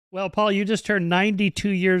Well, Paul, you just turned 92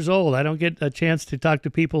 years old. I don't get a chance to talk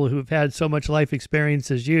to people who've had so much life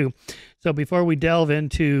experience as you. So before we delve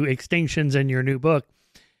into extinctions and your new book,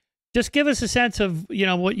 just give us a sense of,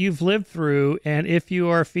 what you've lived through and if you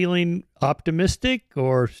are feeling optimistic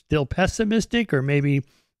or still pessimistic or maybe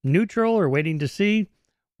neutral or waiting to see.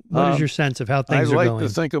 What is your sense of how things are going? I like to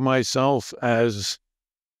think of myself as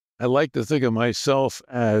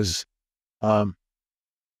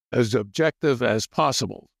objective as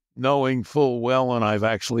possible, knowing full well, and I've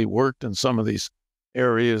actually worked in some of these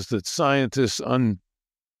areas that scientists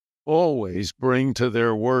always bring to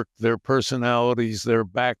their work, their personalities, their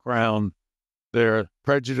background, their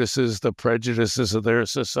prejudices, the prejudices of their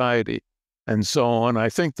society, and so on. I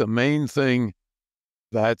think the main thing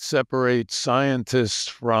that separates scientists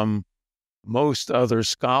from most other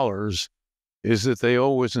scholars is that they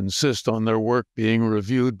always insist on their work being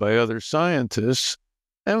reviewed by other scientists.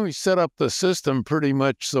 And we set up the system pretty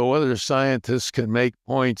much so other scientists can make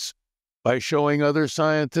points by showing other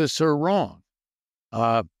scientists are wrong.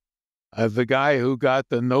 The guy who got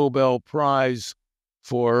the Nobel Prize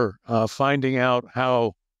for finding out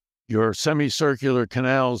how your semicircular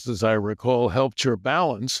canals, as I recall, helped your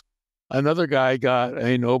balance, another guy got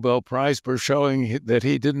a Nobel Prize for showing that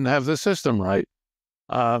he didn't have the system right.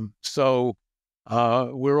 So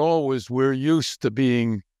we're used to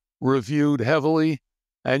being reviewed heavily,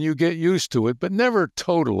 and you get used to it, but never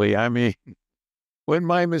totally. I mean, when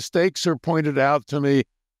my mistakes are pointed out to me,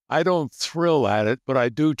 I don't thrill at it, but I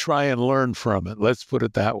do try and learn from it. Let's put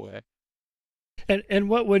it that way. And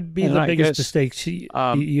what would be the biggest mistakes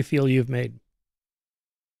you feel you've made?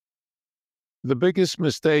 The biggest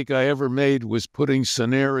mistake I ever made was putting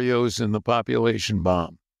scenarios in the population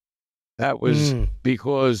bomb. That was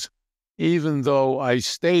because even though I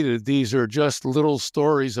stated these are just little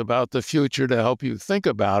stories about the future to help you think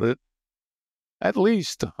about it, at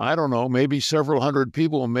least, I don't know, maybe several hundred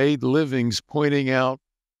people made livings pointing out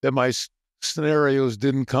that my scenarios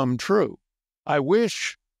didn't come true. I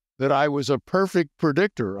wish that I was a perfect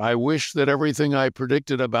predictor. I wish that everything I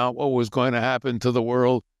predicted about what was going to happen to the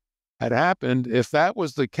world had happened. If that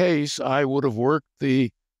was the case, I would have worked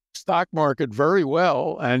the stock market very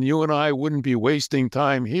well, and you and I wouldn't be wasting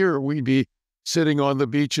time here. We'd be sitting on the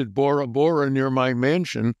beach at Bora Bora near my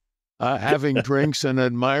mansion, having drinks and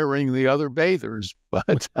admiring the other bathers,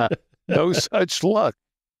 but no such luck.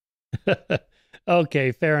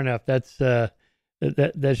 Okay, fair enough.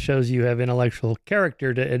 That shows you have intellectual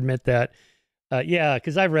character to admit that. Yeah,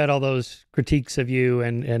 because I've read all those critiques of you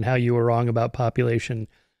and how you were wrong about population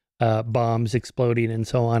bombs exploding and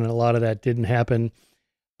so on, and a lot of that didn't happen.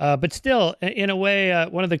 But still, in a way,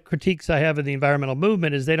 one of the critiques I have of the environmental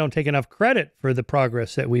movement is they don't take enough credit for the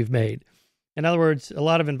progress that we've made. In other words, a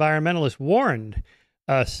lot of environmentalists warned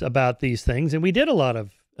us about these things, and we did a lot of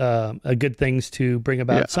good things to bring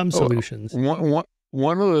about some solutions.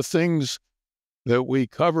 One of the things that we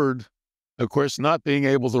covered, of course, not being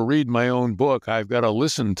able to read my own book, I've got to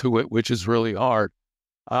listen to it, which is really hard.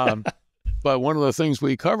 But one of the things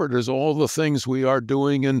we covered is all the things we are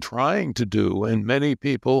doing and trying to do, and many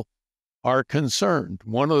people are concerned.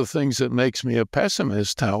 One of the things that makes me a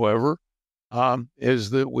pessimist, however, is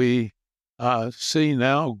that we see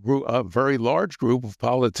now a very large group of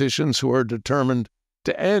politicians who are determined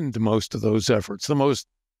to end most of those efforts.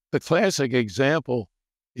 The classic example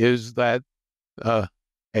is that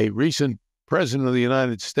a recent president of the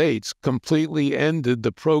United States completely ended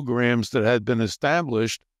the programs that had been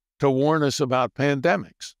established to warn us about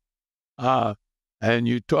pandemics. And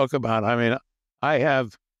you talk about, I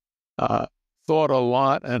have thought a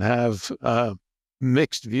lot and have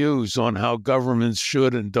mixed views on how governments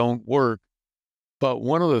should and don't work. But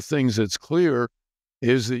one of the things that's clear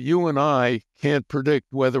is that you and I can't predict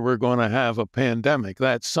whether we're going to have a pandemic.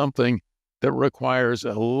 That's something that requires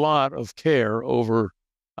a lot of care over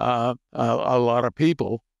a lot of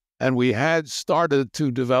people. And we had started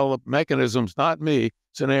to develop mechanisms, not me,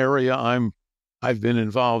 it's an area I've been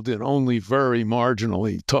involved in only very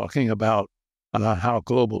marginally, talking about how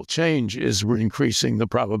global change is increasing the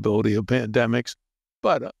probability of pandemics.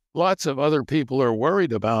 But lots of other people are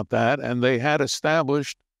worried about that, and they had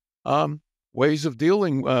established ways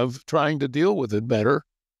of trying to deal with it better.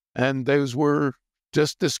 And those were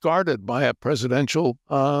just discarded by a presidential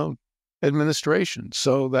administration.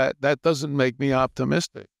 So that doesn't make me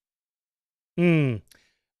optimistic.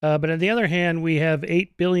 But on the other hand, we have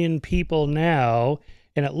 8 billion people now,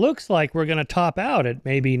 and it looks like we're going to top out at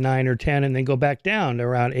maybe 9 or 10 and then go back down to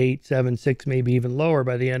around 8, 7, 6, maybe even lower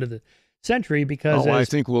by the end of the century because I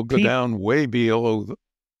think we'll go down way below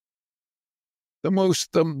the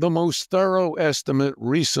most thorough estimate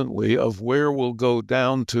recently of where we'll go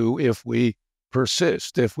down to if we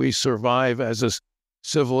persist, if we survive as a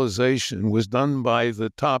civilization, was done by the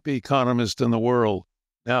top economist in the world.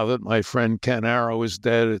 Now that my friend Ken Arrow is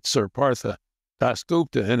dead, it's Sir Partha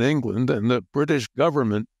Dasgupta in England, and the British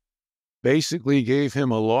government basically gave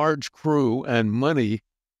him a large crew and money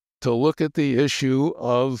to look at the issue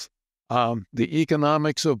of the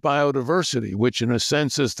economics of biodiversity, which in a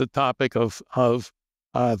sense is the topic of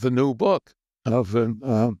the new book of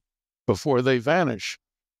Before They Vanish.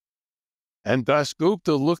 And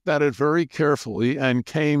Dasgupta looked at it very carefully and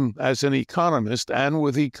came as an economist and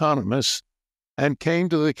with economists and came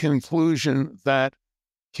to the conclusion that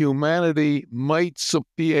humanity might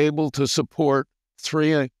be able to support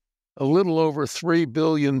a little over 3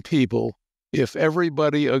 billion people if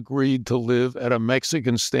everybody agreed to live at a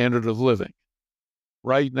Mexican standard of living.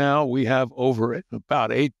 Right now, we have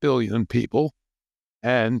about 8 billion people,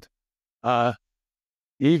 and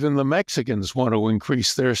even the Mexicans want to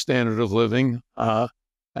increase their standard of living.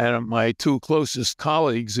 And my two closest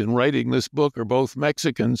colleagues in writing this book are both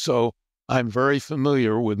Mexican, so I'm very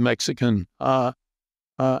familiar with Mexican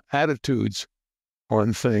attitudes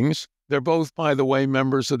on things. They're both, by the way,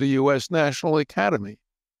 members of the U.S. National Academy.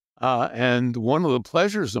 And one of the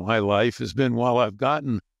pleasures of my life has been, while I've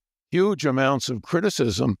gotten huge amounts of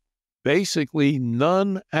criticism, basically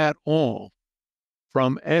none at all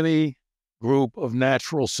from any group of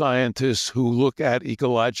natural scientists who look at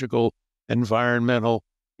ecological, environmental,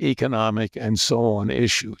 economic, and so on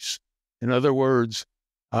issues. In other words,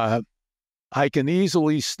 I can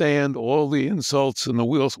easily stand all the insults in the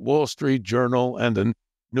Wall Street Journal and the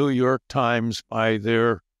New York Times by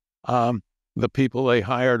the people they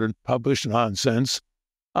hired and publish nonsense,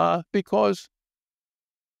 because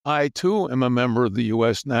I, too, am a member of the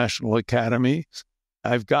U.S. National Academy.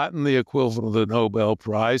 I've gotten the equivalent of the Nobel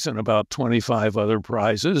Prize and about 25 other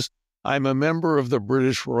prizes. I'm a member of the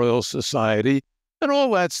British Royal Society, and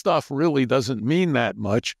all that stuff really doesn't mean that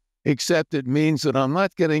much, except it means that I'm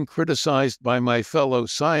not getting criticized by my fellow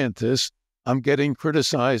scientists. I'm getting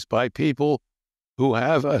criticized by people who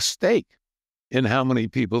have a stake in how many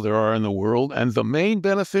people there are in the world. And the main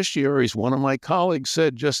beneficiaries, one of my colleagues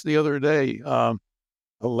said just the other day,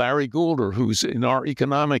 Larry Goulder, who's in our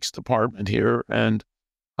economics department here, and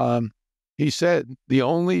he said the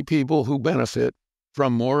only people who benefit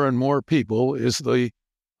from more and more people is the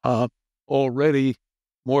already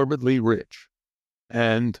morbidly rich.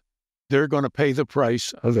 And they're going to pay the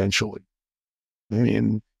price eventually. I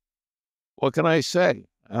mean, what can I say?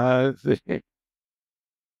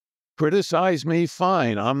 Criticize me,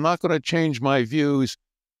 fine. I'm not going to change my views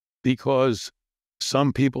because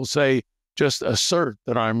some people say, just assert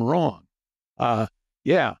that I'm wrong.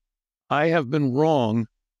 Yeah, I have been wrong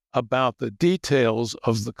about the details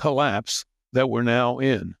of the collapse that we're now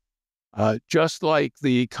in. Just like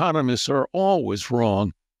the economists are always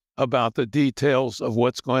wrong about the details of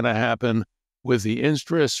what's going to happen with the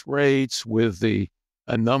interest rates, with the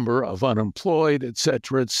number of unemployed, et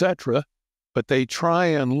cetera, but they try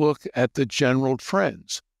and look at the general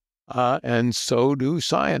trends, and so do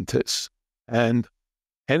scientists. And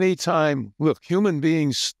anytime, look, human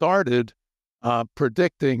beings started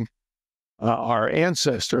predicting our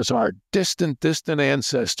ancestors, our distant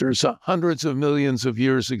ancestors, hundreds of millions of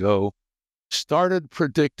years ago, started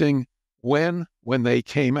predicting when they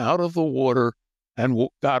came out of the water and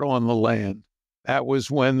got on the land. That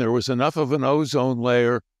was when there was enough of an ozone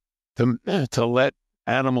layer to let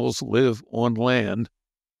animals live on land,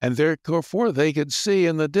 and therefore they could see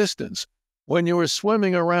in the distance. When you were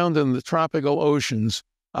swimming around in the tropical oceans,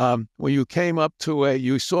 when you came up to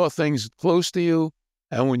you saw things close to you,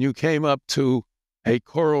 and when you came up to a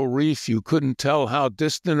coral reef, you couldn't tell how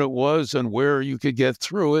distant it was and where you could get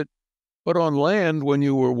through it. But on land, when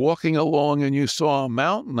you were walking along and you saw a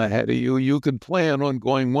mountain ahead of you, you could plan on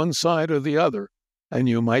going one side or the other, and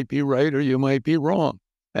you might be right or you might be wrong.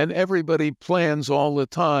 And everybody plans all the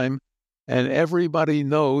time, and everybody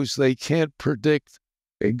knows they can't predict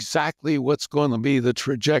exactly what's going to be the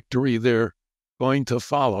trajectory they're going to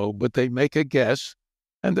follow, but they make a guess,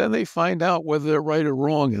 and then they find out whether they're right or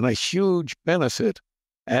wrong. And a huge benefit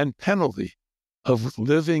and penalty of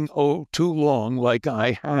living too long like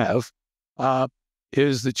I have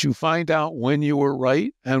is that you find out when you were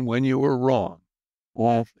right and when you were wrong.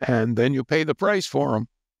 And then you pay the price for them,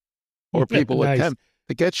 or people Nice. attempt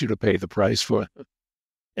to get you to pay the price for it.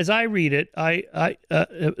 As I read it, I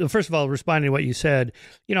first of all, responding to what you said,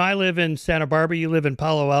 I live in Santa Barbara, you live in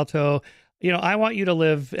Palo Alto. I want you to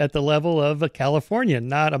live at the level of a Californian,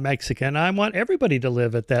 not a Mexican. I want everybody to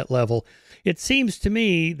live at that level. It seems to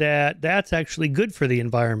me that that's actually good for the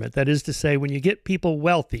environment. That is to say, when you get people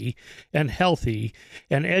wealthy and healthy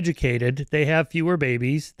and educated, they have fewer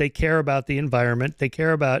babies, they care about the environment, they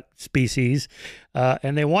care about species,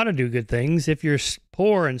 and they want to do good things. If you're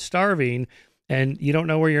poor and starving, and you don't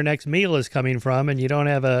know where your next meal is coming from, and you don't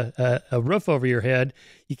have a roof over your head,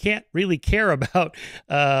 you can't really care about,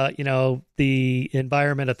 the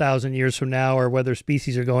environment 1,000 years from now, or whether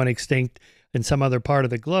species are going extinct in some other part of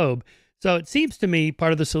the globe. So it seems to me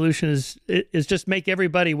part of the solution is just make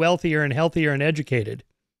everybody wealthier and healthier and educated.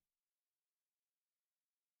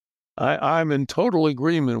 I'm in total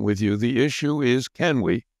agreement with you. The issue is, can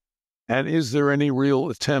we? And is there any real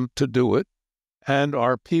attempt to do it? And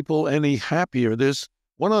are people any happier?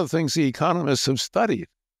 One of the things the economists have studied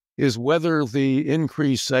is whether the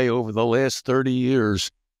increase, say, over the last 30 years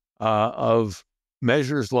of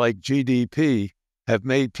measures like GDP have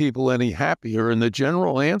made people any happier. And the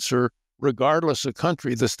general answer, regardless of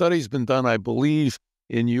country, the study's been done, I believe,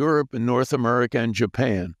 in Europe and North America and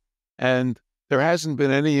Japan. And there hasn't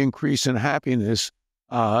been any increase in happiness,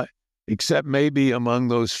 except maybe among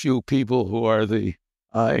those few people who are the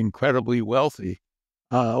incredibly wealthy,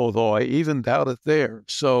 although I even doubt it there.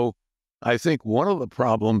 So I think one of the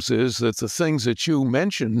problems is that the things that you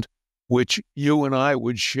mentioned, which you and I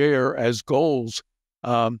would share as goals,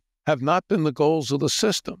 have not been the goals of the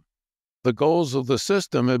system. The goals of the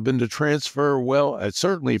system have been to transfer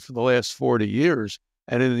certainly for the last 40 years,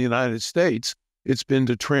 and in the United States, it's been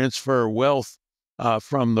to transfer wealth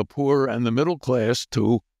from the poor and the middle class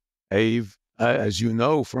to as you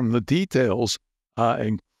know from the details,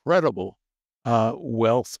 incredible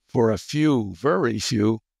wealth for a few, very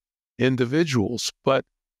few individuals. But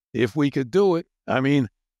if we could do it, I mean,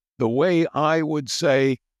 the way I would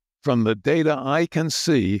say from the data I can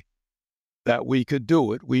see that we could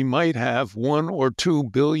do it, we might have 1 or 2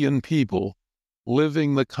 billion people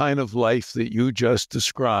living the kind of life that you just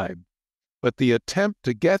described. But the attempt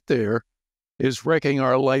to get there is wrecking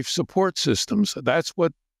our life support systems. That's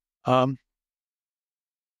what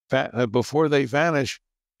Before They Vanish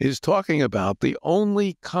is talking about. The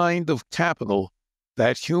only kind of capital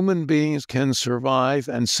that human beings can survive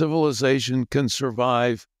and civilization can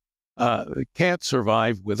survive, can't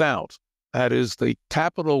survive without. That is, the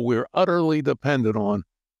capital we're utterly dependent on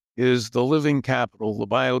is the living capital, the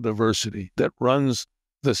biodiversity that runs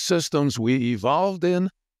the systems we evolved in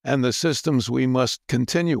and the systems we must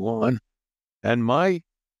continue on. And my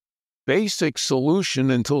basic solution,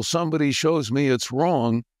 until somebody shows me it's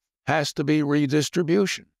wrong, has to be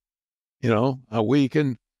redistribution. We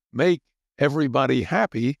can make everybody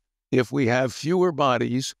happy if we have fewer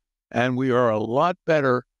bodies, and we are a lot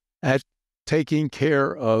better at taking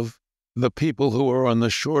care of the people who are on the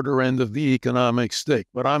shorter end of the economic stick.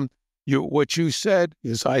 But what you said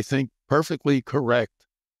is, I think, perfectly correct.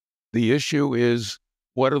 The issue is,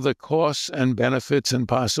 what are the costs and benefits and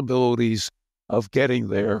possibilities of getting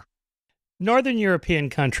there? Northern European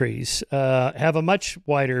countries have a much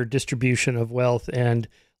wider distribution of wealth and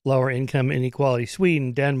lower income inequality.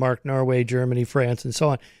 Sweden, Denmark, Norway, Germany, France, and so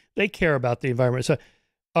on. They care about the environment. So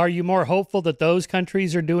are you more hopeful that those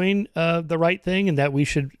countries are doing the right thing and that we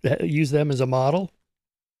should use them as a model?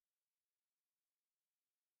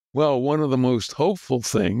 Well, one of the most hopeful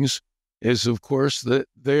things is, of course, that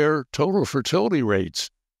their total fertility rates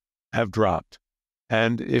have dropped.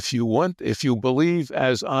 And if you believe,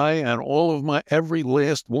 as I and every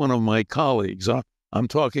last one of my colleagues, I'm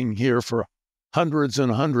talking here for hundreds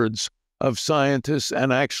and hundreds of scientists,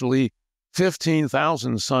 and actually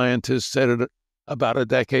 15,000 scientists said it about a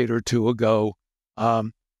decade or two ago.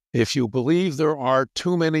 If you believe there are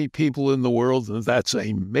too many people in the world, and that's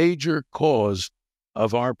a major cause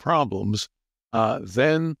of our problems,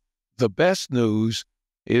 then the best news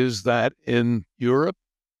is that in Europe,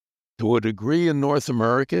 to a degree in North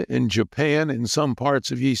America, in Japan, in some parts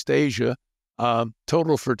of East Asia,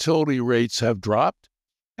 total fertility rates have dropped,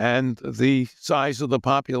 and the size of the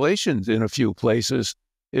populations in a few places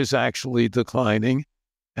is actually declining.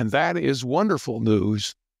 And that is wonderful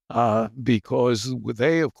news because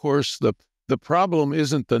of course, the problem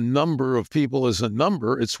isn't the number of people as a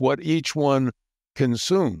number, it's what each one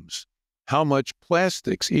consumes, how much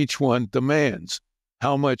plastics each one demands,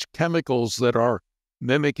 how much chemicals that are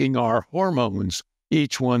mimicking our hormones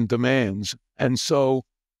each one demands. And so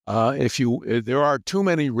if there are too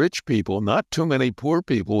many rich people, not too many poor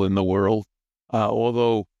people in the world,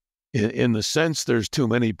 although in the sense there's too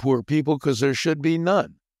many poor people because there should be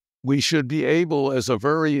none. We should be able, as a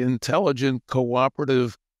very intelligent,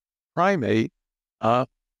 cooperative primate,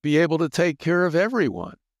 be able to take care of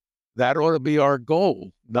everyone. That ought to be our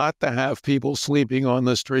goal, not to have people sleeping on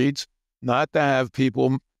the streets, not to have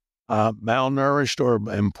people malnourished, or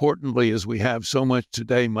importantly, as we have so much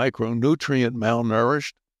today, micronutrient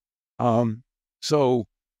malnourished. So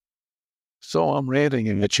I'm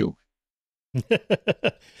ranting at you.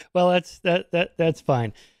 Well, that's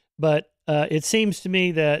fine, but it seems to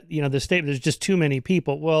me that the statement there's just too many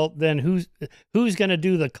people. Well, then who's going to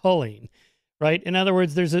do the culling, right? In other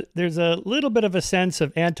words, there's a little bit of a sense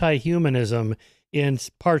of anti-humanism in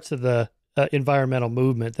parts of the environmental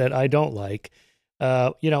movement that I don't like.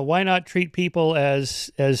 Why not treat people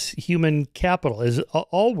as human capital, as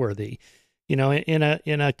all worthy? In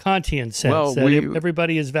a Kantian sense, that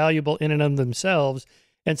everybody is valuable in and of themselves.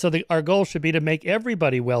 And so our goal should be to make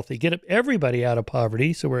everybody wealthy, get everybody out of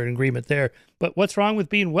poverty. So we're in agreement there. But what's wrong with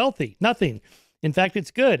being wealthy? Nothing. In fact,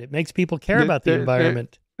 it's good. It makes people care about the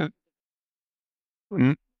environment.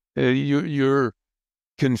 You're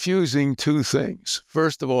confusing two things.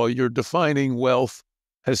 First of all, you're defining wealth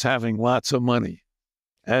as having lots of money.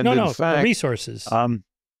 And in fact, resources.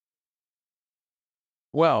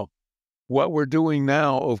 Well, what we're doing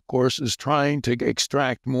now, of course, is trying to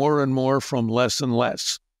extract more and more from less and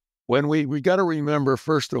less. When we got to remember,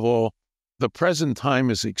 first of all, the present time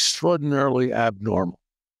is extraordinarily abnormal.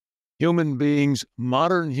 Human beings,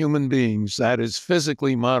 modern human beings, that is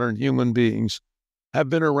physically modern human beings, have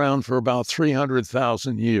been around for about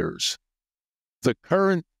 300,000 years. The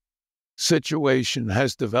current situation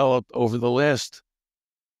has developed over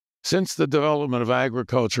since the development of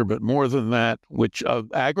agriculture, but more than that, which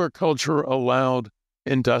agriculture allowed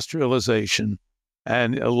industrialization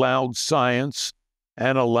and allowed science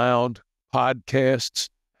and allowed podcasts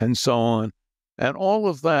and so on. And all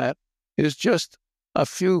of that is just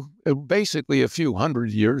basically a few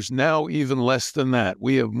hundred years, now even less than that.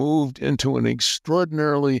 We have moved into an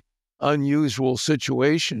extraordinarily unusual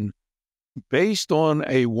situation based on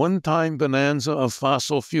a one-time bonanza of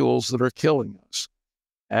fossil fuels that are killing us.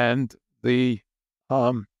 And the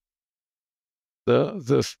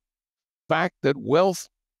fact that wealth,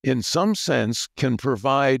 in some sense, can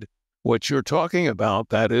provide what you're talking about,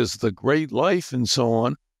 that is the great life and so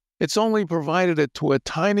on, it's only provided it to a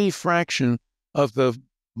tiny fraction of the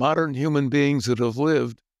modern human beings that have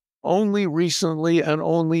lived, only recently and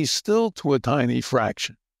only still to a tiny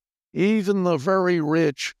fraction. Even the very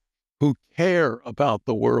rich who care about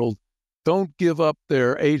the world don't give up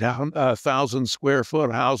their 8,000 square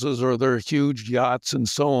foot houses or their huge yachts and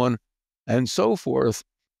so on and so forth,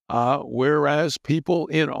 whereas people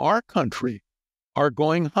in our country are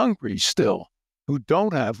going hungry still, who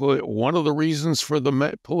don't have. One of the reasons for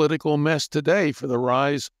the political mess today, for the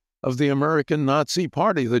rise of the American Nazi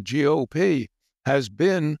Party, the GOP, has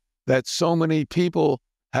been that so many people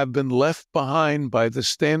have been left behind by the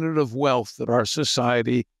standard of wealth that our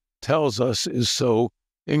society tells us is so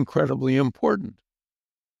incredibly important.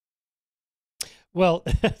 Well,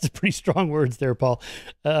 that's pretty strong words there, Paul.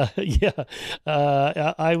 I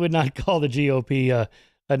would not call the GOP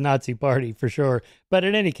a Nazi party for sure. But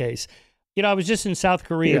in any case, I was just in South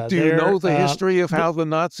Korea. Do you know the history of how the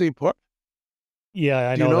Nazi Party? Yeah,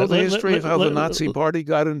 I know. Do you know the history of how the Nazi Party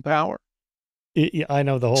got in power? Yeah, I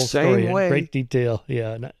know the whole story in great detail.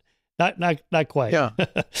 Yeah, not quite. Yeah.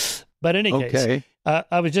 But in any case,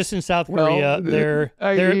 I was just in South Korea.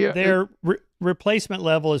 Their replacement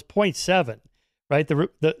level is 0.7, right?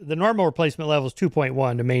 The normal replacement level is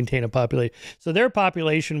 2.1 to maintain a population. So their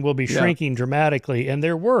population will be shrinking dramatically, and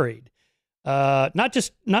they're worried. Not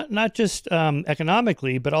just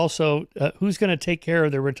economically, but also who's going to take care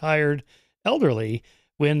of the retired elderly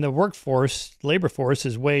when the labor force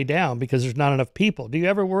is way down because there's not enough people. Do you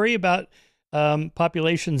ever worry about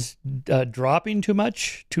populations dropping too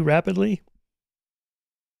much, too rapidly?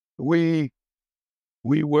 We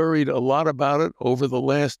worried a lot about it over the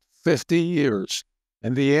last 50 years.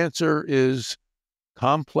 And the answer is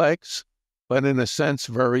complex, but in a sense,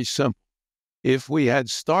 very simple. If we had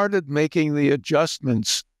started making the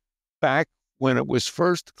adjustments back when it was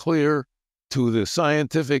first clear to the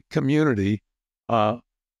scientific community,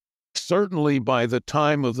 certainly by the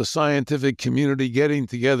time of the scientific community getting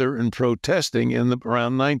together and protesting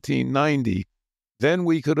around 1990, then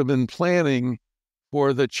we could have been planning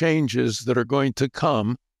for the changes that are going to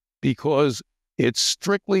come, because it's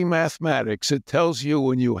strictly mathematics. It tells you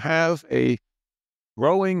when you have a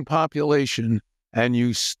growing population and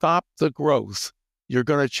you stop the growth, you're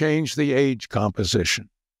going to change the age composition.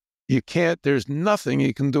 There's nothing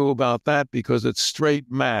you can do about that because it's straight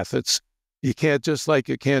math. You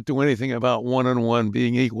can't do anything about 1 and 1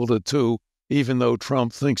 being equal to 2, even though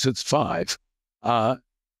Trump thinks it's 5.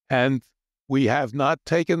 And We have not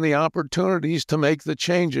taken the opportunities to make the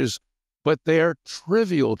changes, but they're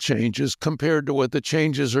trivial changes compared to what the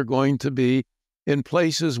changes are going to be in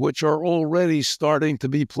places which are already starting to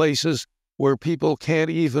be places where people can't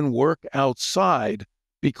even work outside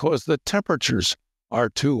because the temperatures are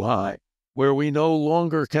too high, where we no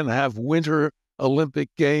longer can have winter Olympic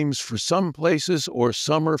Games for some places or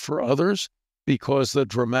summer for others because the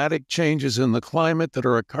dramatic changes in the climate that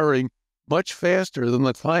are occurring much faster than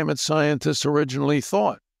the climate scientists originally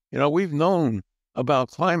thought. You know, we've known about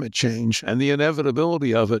climate change and the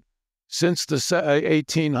inevitability of it since the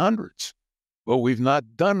 1800s, but we've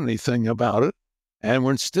not done anything about it, and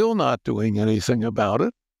we're still not doing anything about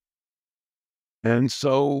it. And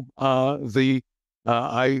so the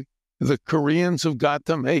Koreans have got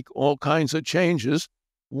to make all kinds of changes.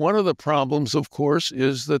 One of the problems, of course,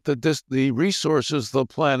 is that the resources of the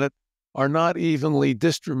planet are not evenly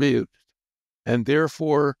distributed. And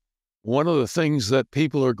therefore, one of the things that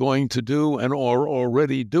people are going to do and are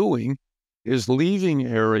already doing is leaving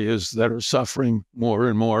areas that are suffering more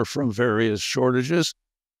and more from various shortages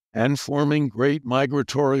and forming great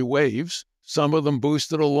migratory waves, some of them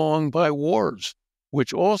boosted along by wars,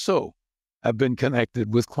 which also have been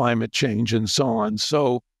connected with climate change and so on.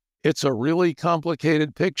 So it's a really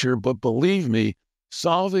complicated picture, but believe me,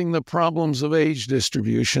 solving the problems of age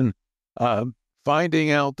distribution, finding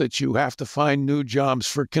out that you have to find new jobs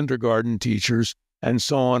for kindergarten teachers and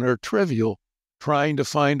so on are trivial. Trying to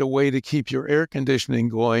find a way to keep your air conditioning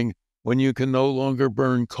going when you can no longer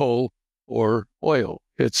burn coal or oil.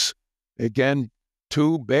 It's, again,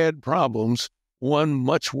 two bad problems, one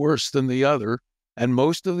much worse than the other, and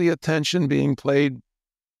most of the attention being played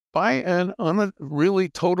by an really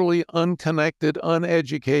totally unconnected,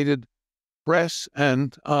 uneducated press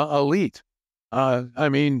and elite. I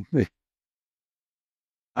mean,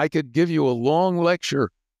 I could give you a long lecture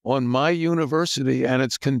on my university and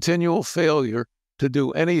its continual failure to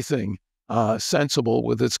do anything sensible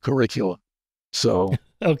with its curriculum. So,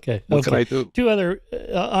 what can I do? Two other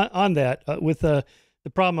on that with the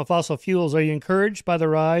problem of fossil fuels. Are you encouraged by the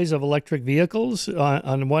rise of electric vehicles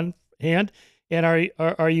on one hand, and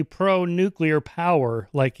are you pro nuclear power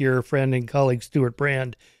like your friend and colleague Stuart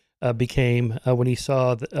Brand became when he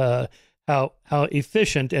saw how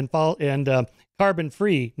efficient and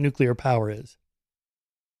carbon-free nuclear power is?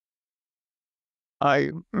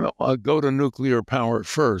 I'll go to nuclear power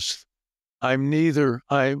first. I'm neither.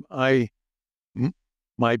 My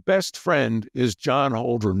best friend is John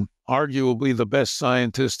Holdren, arguably the best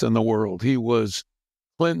scientist in the world. He was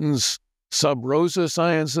Clinton's Sub-Rosa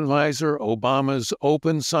science advisor, Obama's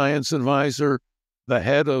open science advisor, the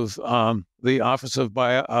head of the Office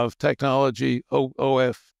of Technology,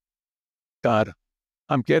 God,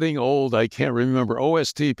 I'm getting old. I can't remember.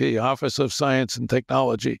 OSTP, Office of Science and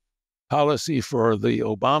Technology, policy for the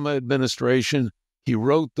Obama administration. He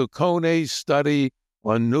wrote the Kone study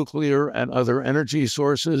on nuclear and other energy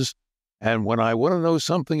sources. And when I want to know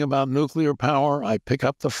something about nuclear power, I pick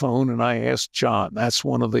up the phone and I ask John. That's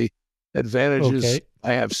one of the advantages. Okay.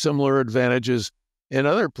 I have similar advantages in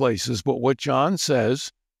other places. But what John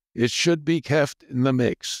says, it should be kept in the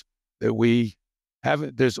mix. That we have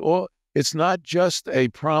it. It's not just a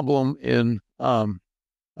problem in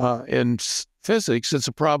physics, it's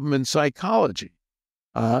a problem in psychology.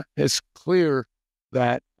 It's clear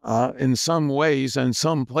that in some ways and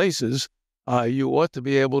some places, you ought to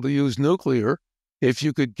be able to use nuclear if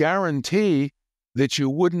you could guarantee that you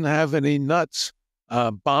wouldn't have any nuts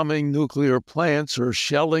bombing nuclear plants or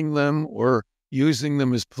shelling them or using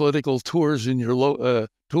them as political tools in your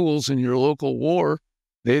local war.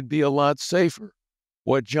 They'd be a lot safer.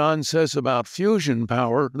 What John says about fusion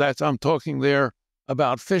power, I'm talking there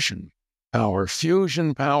about fission power.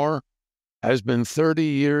 Fusion power has been 30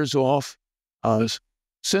 years off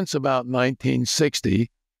since about 1960.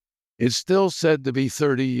 It's still said to be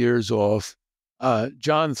 30 years off.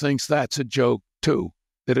 John thinks that's a joke, too,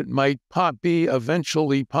 that it might be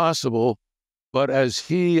eventually possible, but as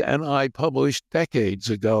he and I published decades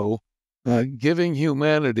ago, giving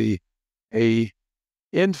humanity a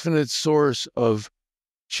infinite source of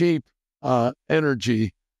cheap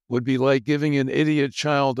energy would be like giving an idiot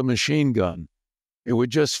child a machine gun. It would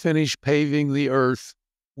just finish paving the earth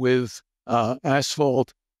with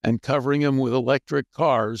asphalt and covering them with electric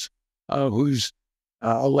cars whose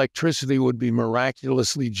electricity would be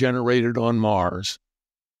miraculously generated on Mars.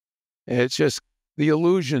 It's just the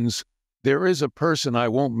illusions. There is a person, I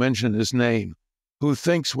won't mention his name, who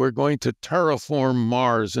thinks we're going to terraform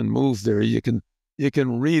Mars and move there. You can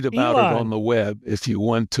read about Elon. it on the web if you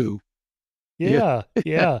want to. Yeah.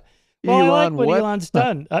 Well, I like Elon, what what? Elon's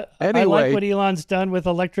done. I like Anyway, what Elon's done with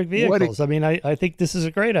electric what, vehicles. I mean, I think this is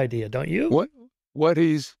a great idea, don't you? what, what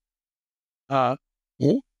he's, uh,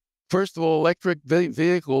 first of all, electric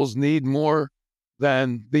vehicles need more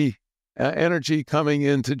than the energy coming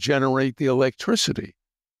in to generate the electricity.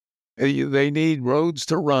 They need roads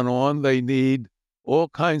to run on. They need all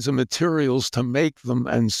kinds of materials to make them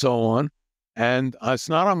and so on. And it's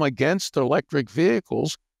not I'm against electric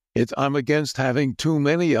vehicles. I'm against having too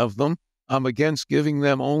many of them. I'm against giving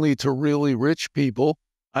them only to really rich people.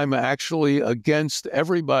 I'm actually against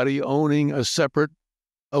everybody owning a separate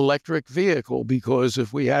electric vehicle, because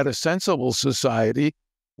if we had a sensible society,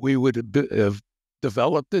 we would have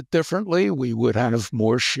developed it differently. We would have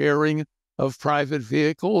more sharing of private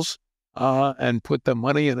vehicles and put the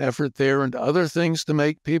money and effort there into other things to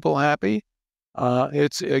make people happy.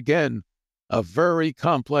 It's, again, a very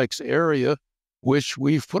complex area, which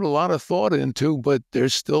we've put a lot of thought into, but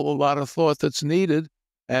there's still a lot of thought that's needed.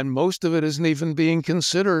 And most of it isn't even being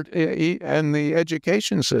considered in the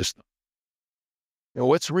education system.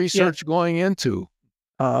 What's research going into?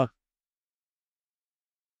 Yeah.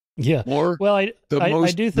 More Well, I do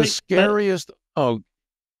think the scariest. Oh,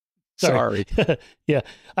 sorry. Yeah,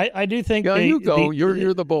 I do think. Yeah, you go.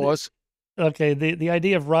 You're the boss. Okay. The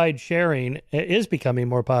idea of ride sharing is becoming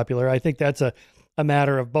more popular. I think that's a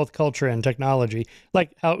matter of both culture and technology,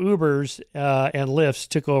 like how Ubers and Lyfts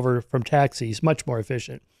took over from taxis, much more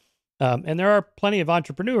efficient. And there are plenty of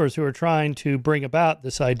entrepreneurs who are trying to bring about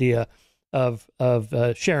this idea of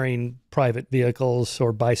sharing private vehicles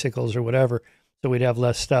or bicycles or whatever, so we'd have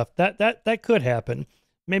less stuff. That could happen.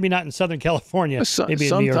 Maybe not in Southern California, maybe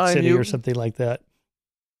in New York City or something like that.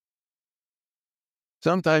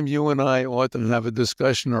 Sometime you and I ought to have a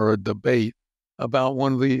discussion or a debate about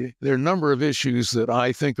there are a number of issues that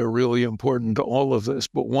I think are really important to all of this,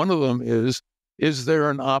 but one of them is there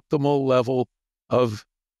an optimal level of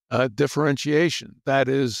differentiation? That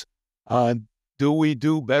is, do we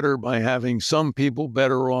do better by having some people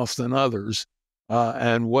better off than others?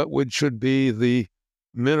 And what should be the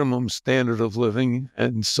minimum standard of living,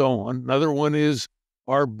 and so on. Another one is,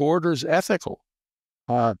 are borders ethical?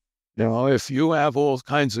 If you have all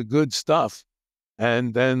kinds of good stuff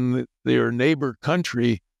and then your neighbor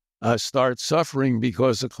country starts suffering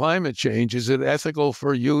because of climate change, is it ethical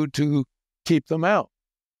for you to keep them out?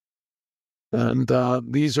 And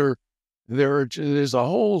there's a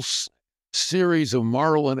whole series of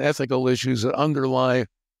moral and ethical issues that underlie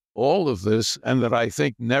all of this, and that I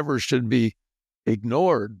think never should be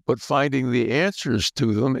ignored, but finding the answers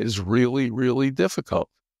to them is really, really difficult.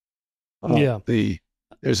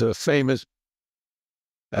 There's a famous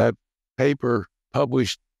paper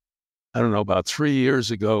published, I don't know, about 3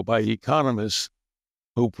 years ago by economists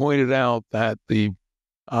who pointed out that if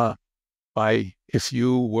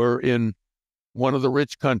you were in one of the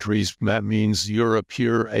rich countries, that means Europe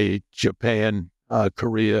here, Japan,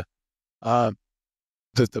 Korea,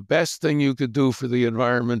 that the best thing you could do for the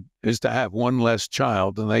environment is to have one less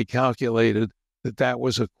child. And they calculated that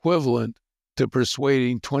was equivalent to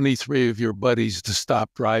persuading 23 of your buddies to stop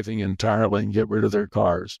driving entirely and get rid of their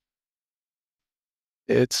cars.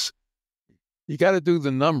 You got to do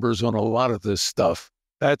the numbers on a lot of this stuff.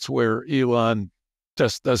 That's where Elon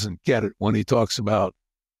just doesn't get it when he talks about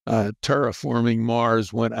terraforming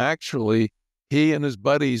Mars, when actually he and his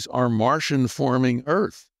buddies are Martian forming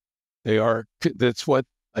Earth. That's what,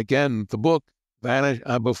 again, the book Vanish,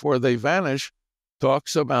 Before They Vanish,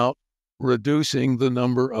 talks about reducing the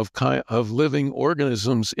number of living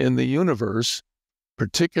organisms in the universe,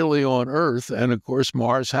 particularly on Earth. And of course,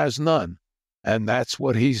 Mars has none. And that's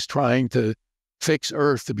what he's trying to fix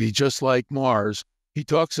Earth to be just like Mars. He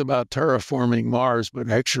talks about terraforming Mars, but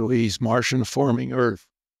actually he's Martian forming Earth.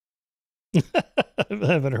 I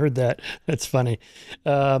haven't heard that. That's funny.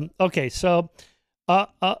 Okay, so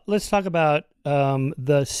let's talk about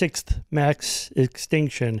the sixth max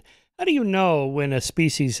extinction. How do you know when a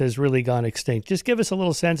species has really gone extinct? Just give us a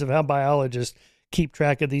little sense of how biologists keep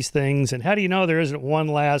track of these things, and how do you know there isn't one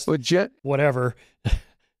last whatever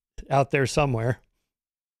out there somewhere?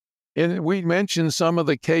 And we mentioned some of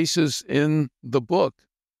the cases in the book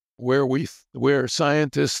where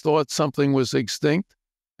scientists thought something was extinct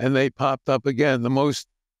and they popped up again. The most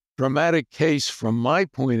dramatic case from my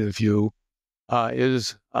point of view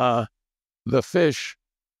is the fish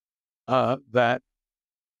that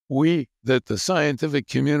the scientific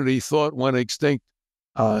community thought went extinct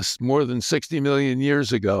more than 60 million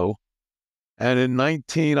years ago. And in I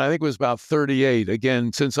think it was about 38.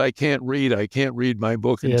 Again, since I can't read my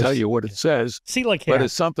book and tell you what it says. But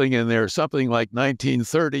it's something in there, something like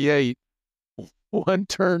 1938, one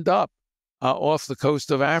turned up. off the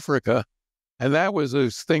coast of Africa. And that was a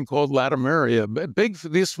thing called latimeria.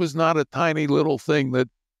 This was not a tiny little thing that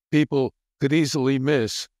people could easily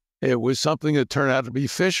miss. It was something that turned out to be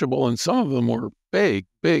fishable, and some of them were big,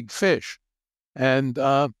 big fish. And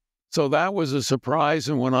so that was a surprise.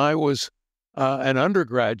 And when I was an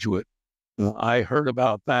undergraduate, I heard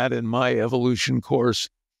about that in my evolution course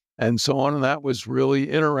and so on. And that was really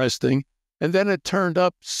interesting. And then it turned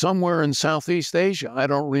up somewhere in Southeast Asia. I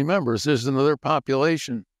don't remember. There's another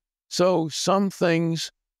population. So some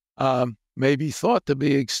things may be thought to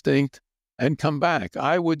be extinct and come back.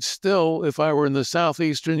 I would still, if I were in the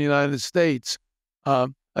southeastern United States,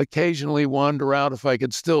 occasionally wander out if I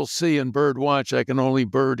could still see and bird watch. I can only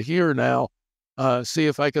bird here now. See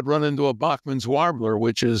if I could run into a Bachman's warbler,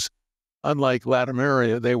 which is, unlike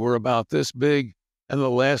latimeria, they were about this big, and the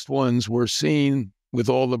last ones were seen with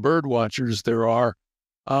all the bird watchers there are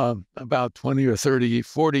about 20 or 30,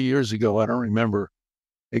 40 years ago. I don't remember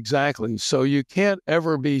exactly. So you can't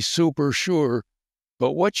ever be super sure,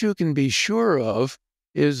 but what you can be sure of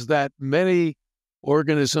is that many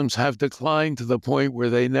organisms have declined to the point where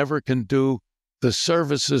they never can do the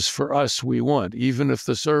services for us we want, even if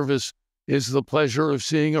the service is the pleasure of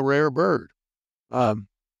seeing a rare bird.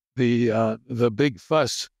 The big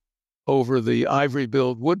fuss over the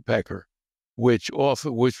ivory-billed woodpecker, which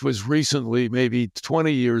was recently, maybe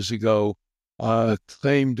 20 years ago,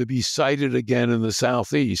 claimed to be sighted again in the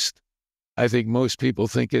Southeast. I think most people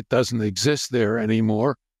think it doesn't exist there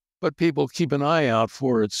anymore, but people keep an eye out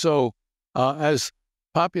for it. So as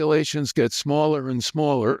populations get smaller and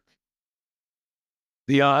smaller,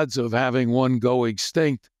 the odds of having one go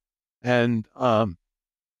extinct and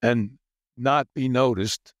not be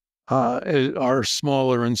noticed are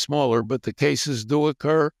smaller and smaller, but the cases do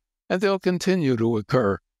occur, and they'll continue to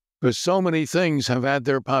occur because so many things have had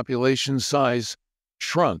their population size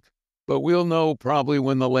shrunk. But we'll know probably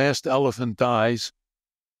when the last elephant dies.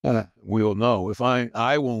 We'll know. If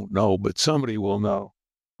I won't know, but somebody will know.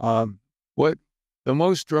 What the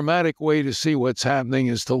most dramatic way to see what's happening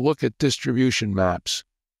is to look at distribution maps.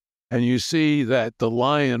 And you see that the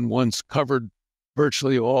lion once covered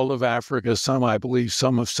virtually all of Africa, I believe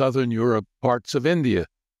some of Southern Europe, parts of India.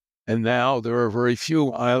 And now there are very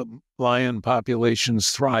few lion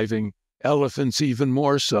populations thriving, elephants even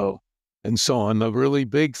more so, and so on. The really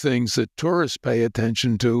big things that tourists pay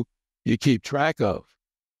attention to, you keep track of.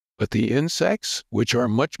 But the insects, which are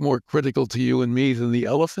much more critical to you and me than the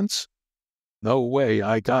elephants, no way.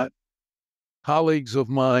 I got colleagues of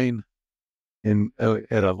mine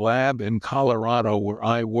at a lab in Colorado where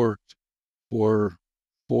I worked for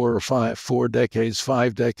 5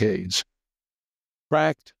 decades,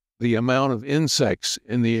 tracked the amount of insects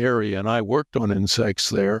in the area, and I worked on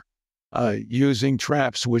insects there using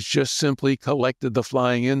traps which just simply collected the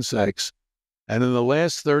flying insects. And in the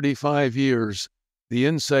last 35 years, the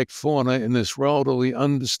insect fauna in this relatively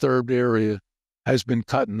undisturbed area has been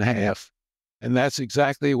cut in half. And that's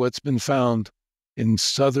exactly what's been found in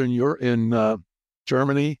Southern Europe, in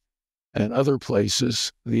Germany and other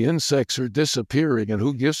places. The insects are disappearing, and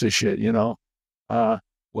who gives a shit, you know?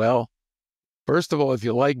 Well, first of all, if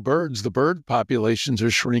you like birds, the bird populations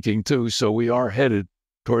are shrinking too, so we are headed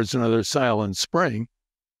towards another silent spring.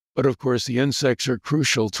 But of course, the insects are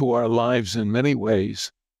crucial to our lives in many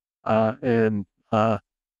ways. And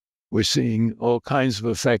we're seeing all kinds of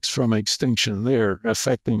effects from extinction there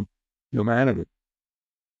affecting humanity.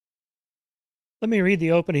 Let me read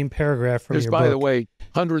the opening paragraph from your book. By the way,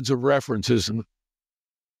 hundreds of references.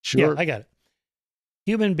 Sure. Yeah, I got it.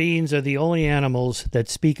 Human beings are the only animals that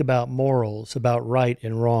speak about morals, about right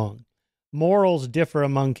and wrong. Morals differ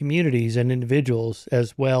among communities and individuals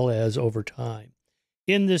as well as over time.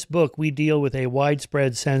 In this book, we deal with a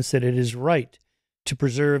widespread sense that it is right to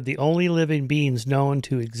preserve the only living beings known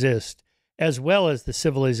to exist, as well as the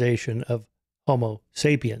civilization of Homo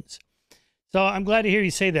sapiens. So I'm glad to hear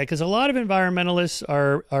you say that, because a lot of environmentalists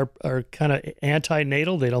are kind of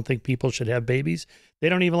anti-natal. They don't think people should have babies. They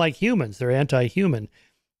don't even like humans. They're anti-human.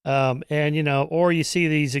 And, you know, or you see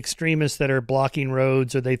these extremists that are blocking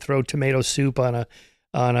roads, or they throw tomato soup on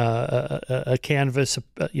a canvas,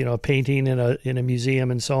 you know, a painting in a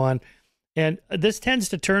museum and so on. And this tends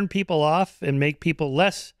to turn people off and make people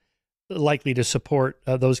less likely to support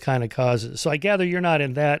those kind of causes. So I gather you're not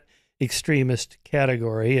in that extremist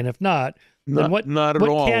category. And if not, then what at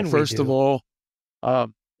all. First of all,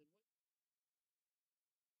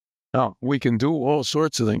 we can do all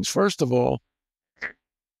sorts of things. First of all,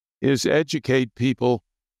 is educate people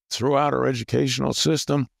throughout our educational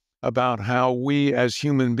system about how we as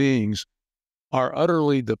human beings are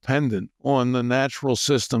utterly dependent on the natural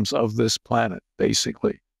systems of this planet,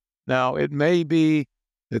 basically. Now, it may be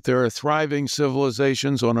that there are thriving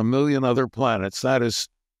civilizations on a million other planets. That is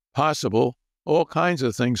possible. All kinds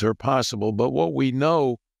of things are possible. But what we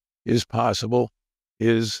know is possible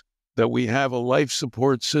is that we have a life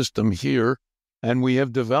support system here, and we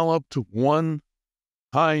have developed one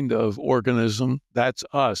kind of organism, that's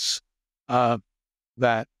us,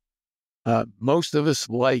 that most of us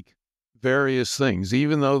like various things,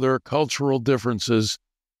 even though there are cultural differences.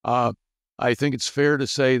 I think it's fair to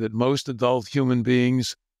say that most adult human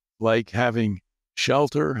beings like having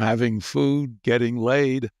shelter, having food, getting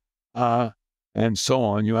laid, and so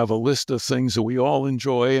on. You have a list of things that we all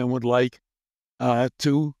enjoy and would like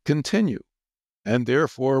to continue. And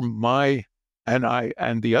therefore, the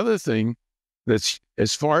other thing that's,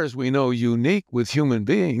 as far as we know, unique with human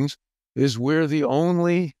beings is we're the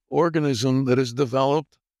only organism that has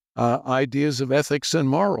developed ideas of ethics and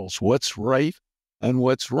morals, what's right and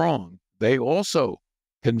what's wrong. They also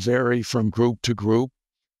can vary from group to group,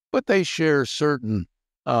 but they share certain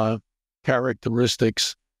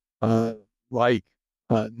characteristics, like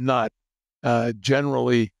not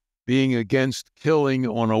generally being against killing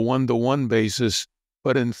on a one-to-one basis,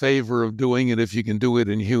 but in favor of doing it if you can do it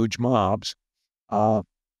in huge mobs.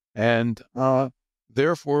 And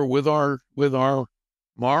therefore, with our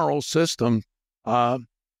moral system,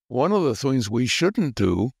 one of the things we shouldn't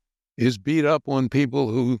do is beat up on people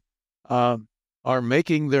who are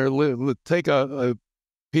making their take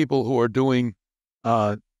people who are doing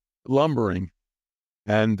lumbering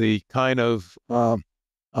and the kind of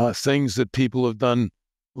things that people have done,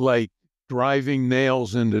 like driving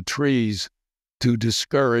nails into trees to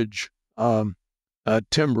discourage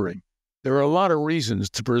timbering. There are a lot of reasons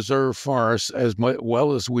to preserve forests as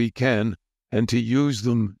well as we can and to use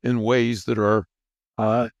them in ways that are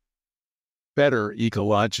better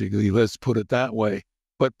ecologically, let's put it that way.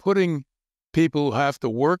 But putting people who have to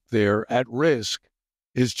work there at risk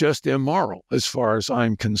is just immoral as far as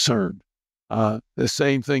I'm concerned. The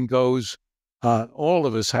same thing goes, all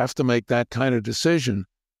of us have to make that kind of decision,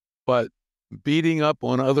 but beating up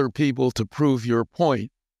on other people to prove your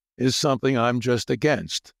point is something I'm just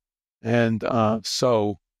against. And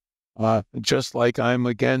so just like I'm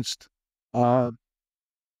against for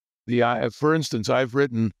instance,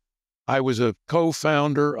 I was a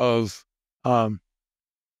co-founder of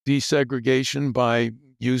desegregation by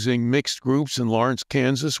using mixed groups in Lawrence,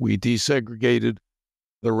 Kansas. We desegregated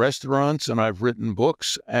the restaurants, and I've written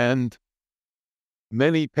books and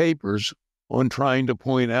many papers on trying to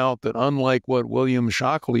point out that unlike what William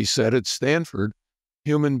Shockley said at Stanford,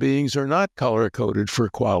 human beings are not color-coded for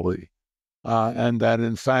quality. And that,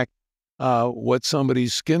 in fact, what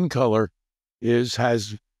somebody's skin color is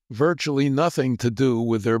has virtually nothing to do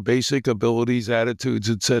with their basic abilities, attitudes,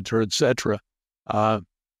 et cetera, et cetera.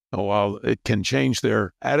 While it can change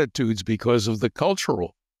their attitudes because of the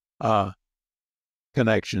cultural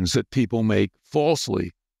connections that people make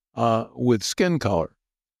falsely with skin color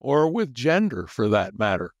or with gender, for that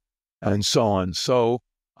matter, and so on. So,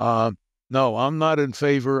 no, I'm not in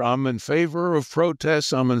favor. I'm in favor of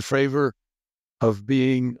protests. I'm in favor of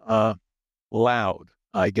being loud,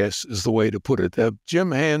 I guess is the way to put it.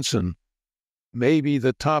 Jim Hansen, maybe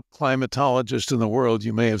the top climatologist in the world,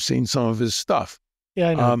 you may have seen some of his stuff.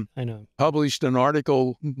 Yeah, I know. I know. Published an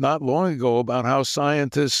article not long ago about how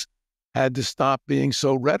scientists had to stop being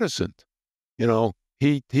so reticent. You know,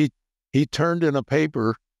 he turned in a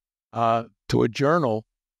paper to a journal,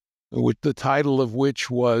 with the title of which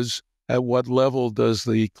was, "At what level does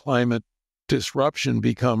the climate disruption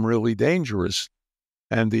become really dangerous?"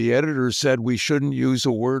 And the editor said we shouldn't use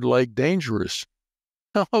a word like dangerous.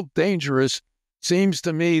 How dangerous? Seems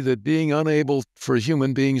to me that being unable for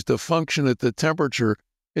human beings to function at the temperature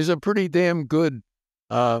is a pretty damn good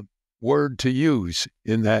word to use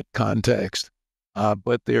in that context.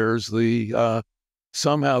 But there's the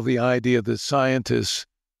somehow the idea that scientists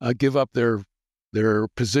give up their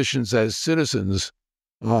positions as citizens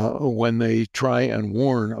when they try and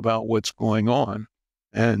warn about what's going on.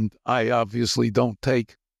 And I obviously don't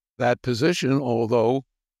take that position, although,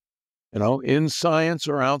 you know, in science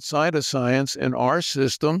or outside of science, in our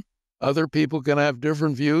system, other people can have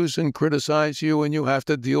different views and criticize you, and you have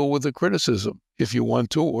to deal with the criticism if you want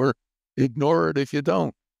to, or ignore it if you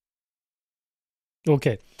don't.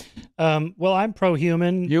 Okay. Well, I'm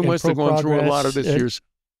pro-human. You must have gone through a lot of this years.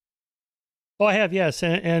 Oh, I have, yes.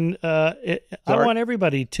 And I want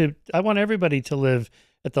everybody to live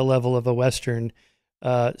at the level of a Western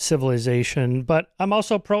civilization, but I'm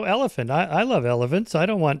also pro-elephant. I love elephants. I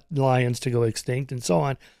don't want lions to go extinct and so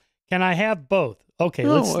on. Can I have both? Okay,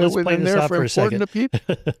 no, let's play this out for a second. To people.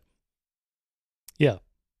 Yeah.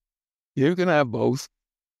 You can have both.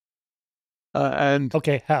 And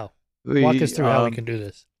Okay, how? Walk us the through how we can do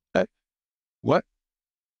this. what?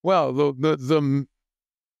 Well,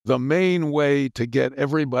 the main way to get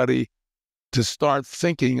everybody to start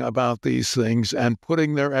thinking about these things and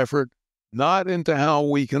putting their effort not into how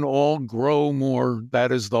we can all grow more,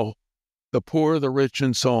 that is the poor, the rich,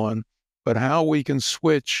 and so on, but how we can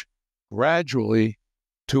switch gradually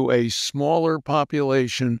to a smaller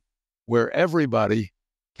population where everybody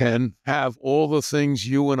can have all the things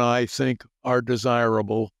you and I think are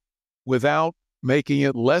desirable without making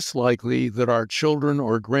it less likely that our children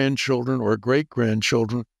or grandchildren or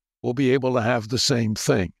great-grandchildren will be able to have the same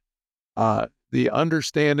thing. The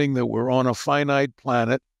understanding that we're on a finite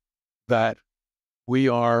planet, that we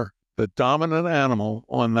are the dominant animal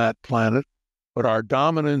on that planet, but our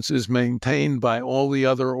dominance is maintained by all the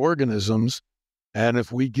other organisms. And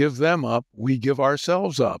if we give them up, we give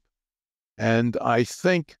ourselves up. And I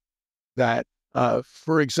think that,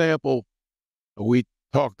 for example, we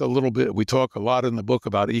talk a lot in the book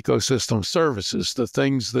about ecosystem services, the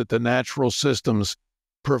things that the natural systems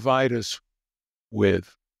provide us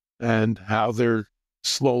with and how they're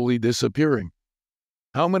slowly disappearing.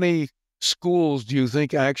 How many schools do you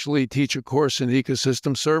think actually teach a course in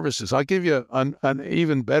ecosystem services? I'll give you an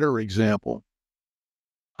even better example.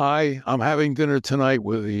 I'm having dinner tonight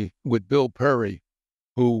with Bill Perry,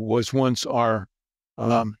 who was once our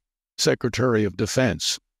Secretary of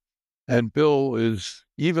Defense. And Bill is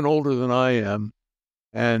even older than I am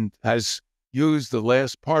and has used the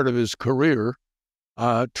last part of his career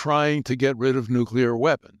trying to get rid of nuclear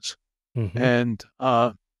weapons. Mm-hmm. And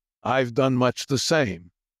I've done much the same.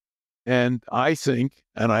 And I think,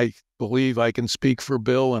 and I believe I can speak for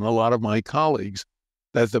Bill and a lot of my colleagues,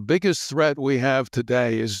 that the biggest threat we have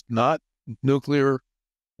today is not nuclear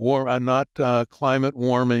war, not climate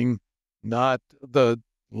warming, not the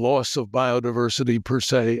loss of biodiversity per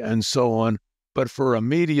se, and so on, but for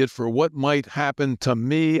what might happen to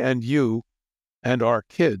me and you and our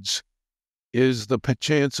kids is the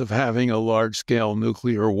chance of having a large-scale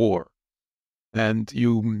nuclear war. And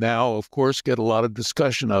you now, of course, get a lot of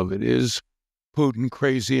discussion of it. Is Putin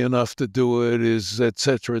crazy enough to do it? Is et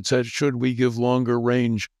cetera, et cetera. Should we give longer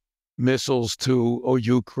range missiles to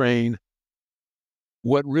Ukraine?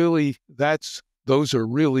 Those are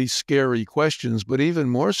really scary questions, but even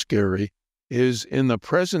more scary is in the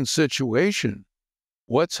present situation,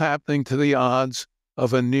 what's happening to the odds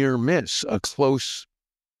of a near miss, a close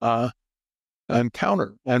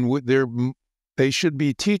encounter? And they should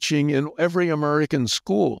be teaching in every American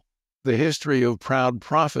school the history of Proud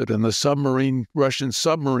Prophet and the Russian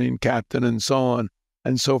submarine captain and so on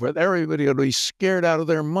and so forth. Everybody will be scared out of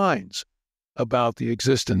their minds about the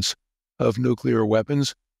existence of nuclear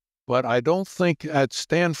weapons. But I don't think at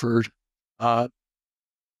Stanford,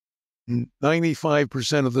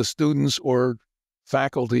 95% of the students or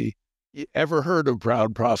faculty ever heard of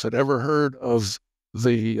Proud Prophet, ever heard of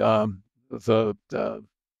the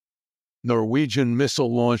Norwegian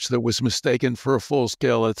missile launch that was mistaken for a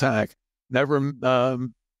full-scale attack. Never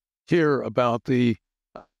hear about the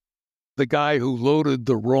guy who loaded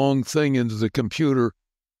the wrong thing into the computer,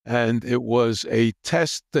 and it was a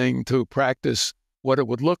test thing to practice what it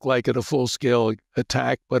would look like at a full-scale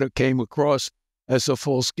attack, but it came across as a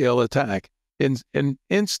full-scale attack. In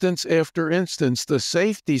instance after instance, the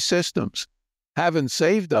safety systems haven't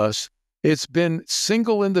saved us. It's been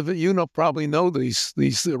single individual, probably know these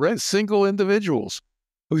single individuals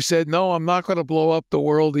who said, no, I'm not going to blow up the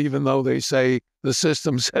world, even though they say the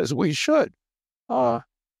system says we should. I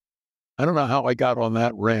don't know how I got on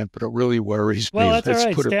that rant, but it really worries me. Well, that's Let's all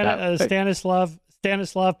right. put it that way.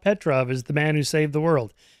 Stanislav Petrov is the man who saved the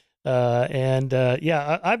world. I've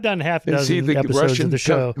done half a dozen episodes Russian of the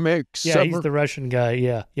show. Yeah, he's the Russian guy.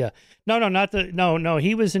 Yeah. No,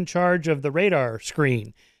 he was in charge of the radar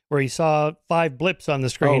screen where he saw 5 blips on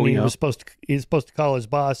the screen. He was supposed to call his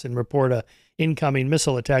boss and report a incoming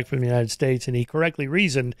missile attack from the United States. And he correctly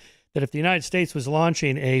reasoned that if the United States was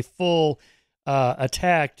launching a full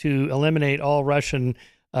attack to eliminate all Russian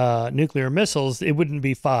nuclear missiles, it wouldn't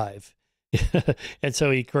be 5. And so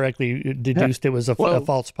he correctly deduced it was a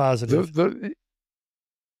false positive.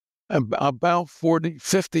 About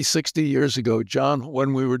 50, 60 years ago,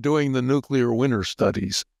 when we were doing the nuclear winter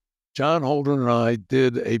studies, John Holden and I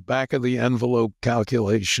did a back-of-the-envelope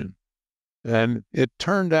calculation. And it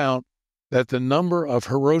turned out that the number of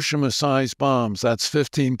Hiroshima-sized bombs, that's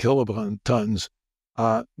 15 kilotons,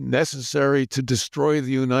 necessary to destroy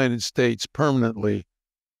the United States permanently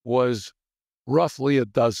was roughly a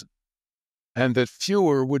dozen. And that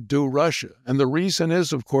fewer would do Russia. And the reason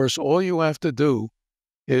is, of course, all you have to do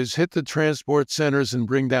is hit the transport centers and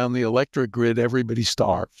bring down the electric grid, everybody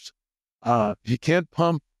starves. You can't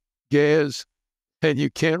pump gas and you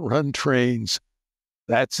can't run trains.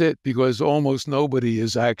 That's it, because almost nobody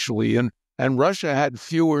is actually in. And Russia had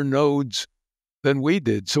fewer nodes than we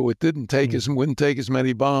did, so it wouldn't take as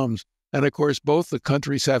many bombs. And of course, both the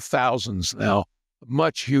countries have thousands now,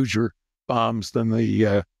 much huger bombs than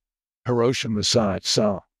the Hiroshima side.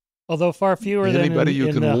 So, although far fewer than anybody you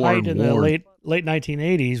in can the warn, height in the late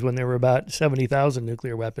 1980s, when there were about 70,000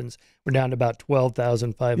 nuclear weapons, we're down to about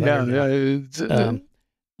 12,500.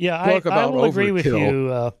 I will agree with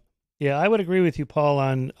you. I would agree with you, Paul,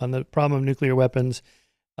 on the problem of nuclear weapons.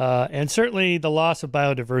 And certainly the loss of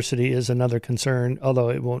biodiversity is another concern, although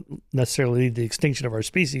it won't necessarily lead to the extinction of our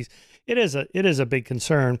species. It is a big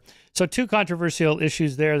concern. So 2 controversial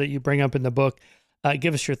issues there that you bring up in the book.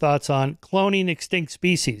 Give us your thoughts on cloning extinct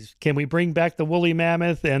species. Can we bring back the woolly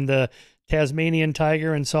mammoth and the Tasmanian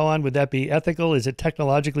tiger and so on? Would that be ethical? Is it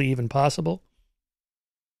technologically even possible?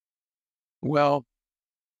 Well,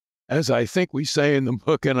 as I think we say in the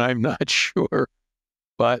book, and I'm not sure,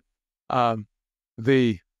 but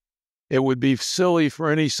it would be silly for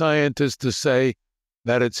any scientist to say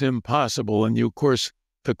that it's impossible. And of course,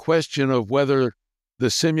 the question of whether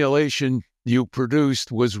the simulation you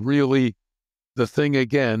produced was really the thing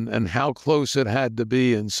again and how close it had to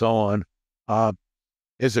be and so on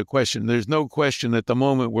is a question. There's no question at the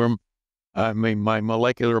moment where, my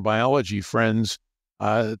molecular biology friends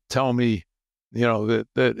tell me,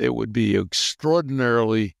 that it would be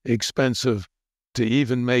extraordinarily expensive to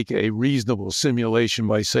even make a reasonable simulation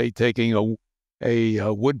by, say, taking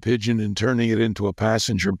a wood pigeon and turning it into a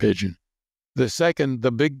passenger pigeon. The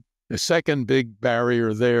second big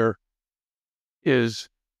barrier there is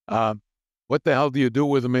what the hell do you do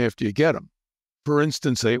with them after you get them? For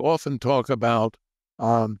instance, they often talk about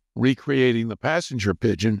recreating the passenger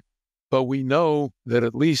pigeon, but we know that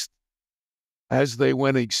at least as they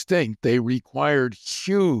went extinct, they required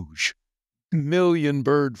huge million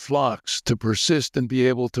bird flocks to persist and be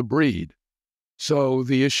able to breed. So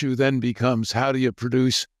the issue then becomes, how do you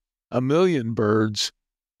produce 1 million birds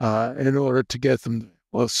in order to get them?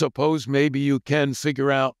 Well, suppose maybe you can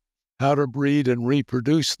figure out how to breed and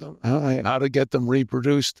reproduce them, how to get them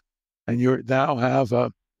reproduced. And you now have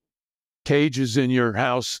cages in your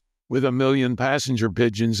house with 1 million passenger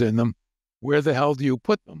pigeons in them. Where the hell do you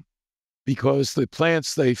put them? Because the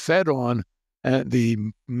plants they fed on and the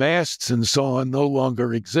masts and so on no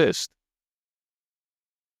longer exist.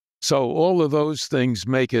 So all of those things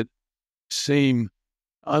make it seem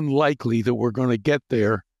unlikely that we're going to get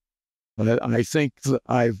there. But I think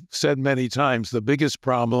I've said many times, the biggest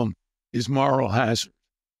problem is moral hazard.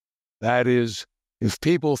 That is, if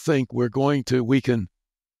people think we can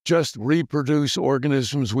just reproduce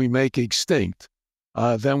organisms we make extinct,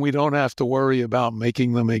 then we don't have to worry about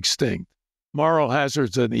making them extinct. Moral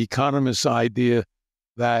hazard's an economist's idea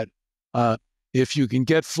that if you can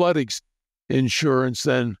get flood insurance,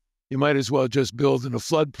 then you might as well just build in a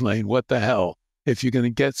floodplain. What the hell? If you're going to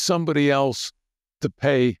get somebody else to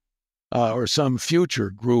pay or some future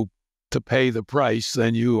group to pay the price,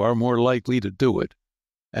 then you are more likely to do it.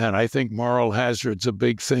 And I think moral hazard's a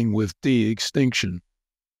big thing with de-extinction.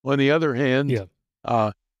 On the other hand,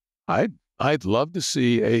 I'd love to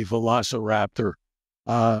see a velociraptor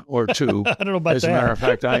or 2. I don't know about As that. a matter of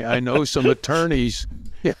fact, I know some attorneys.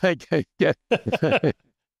 Yeah.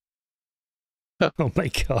 Oh my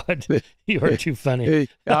God, you are too funny.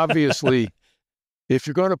 Obviously, if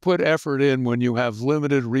you're going to put effort in when you have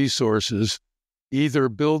limited resources, either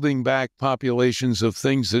building back populations of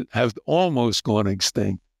things that have almost gone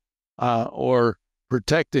extinct or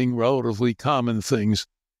protecting relatively common things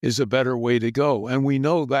is a better way to go. And we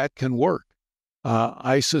know that can work.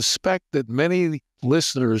 I suspect that many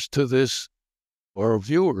listeners to this or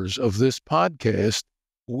viewers of this podcast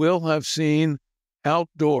will have seen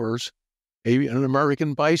outdoors an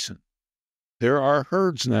American bison. There are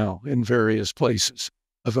herds now in various places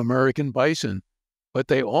of American bison, but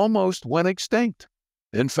they almost went extinct.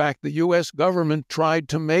 In fact, the U.S. government tried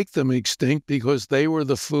to make them extinct because they were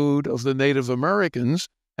the food of the Native Americans.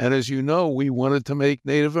 And as you know, we wanted to make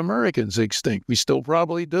Native Americans extinct. We still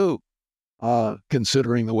probably do,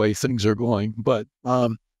 considering the way things are going. But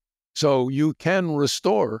so you can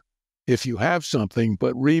restore if you have something,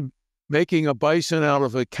 but making a bison out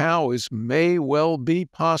of a cow may well be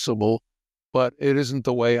possible, but it isn't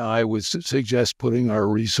the way I would suggest putting our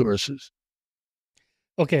resources.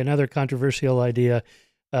 Okay, another controversial idea.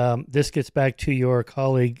 This gets back to your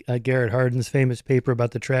colleague Garrett Hardin's famous paper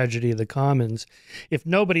about the tragedy of the commons. If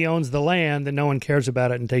nobody owns the land, then no one cares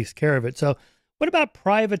about it and takes care of it. So what about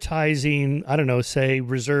privatizing, I don't know, say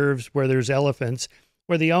reserves where there's elephants,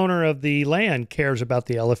 where the owner of the land cares about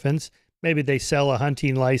the elephants, maybe they sell a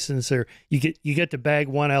hunting license, or you get to bag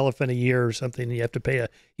one elephant a year or something, and you have to pay a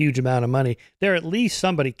huge amount of money. There, at least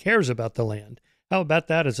somebody cares about the land. How about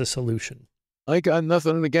that as a solution? I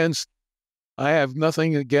have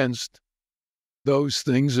nothing against those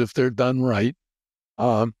things if they're done right.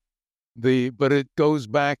 But it goes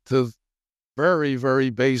back to very, very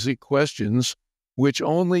basic questions, which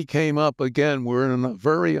only came up again. We're in a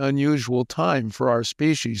very unusual time for our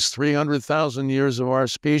species, 300,000 years of our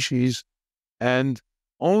species. And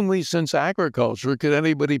only since agriculture could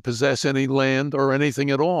anybody possess any land or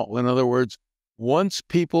anything at all. In other words, once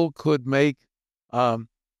people could make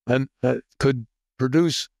could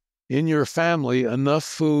produce in your family enough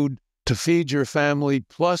food to feed your family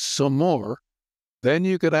plus some more, then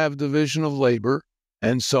you could have division of labor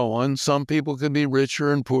and so on. Some people could be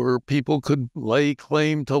richer and poorer. People could lay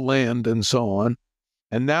claim to land and so on.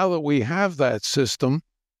 And now that we have that system,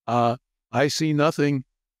 I see nothing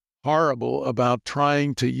horrible about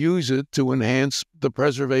trying to use it to enhance the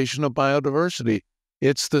preservation of biodiversity.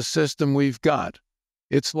 It's the system we've got.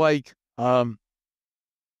 It's like, to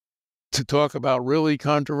talk about really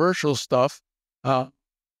controversial stuff,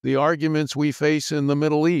 the arguments we face in the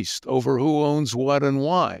Middle East over who owns what and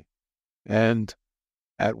why. And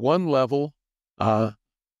at one level, I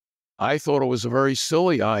thought it was a very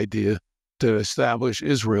silly idea to establish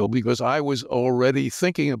Israel because I was already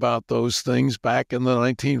thinking about those things back in the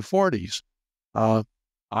 1940s.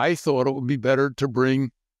 I thought it would be better to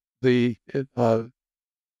bring the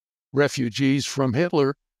refugees from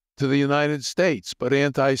Hitler to the United States, but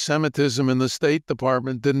anti-Semitism in the State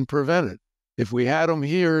Department didn't prevent it. If we had them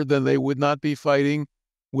here, then they would not be fighting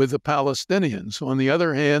with the Palestinians. On the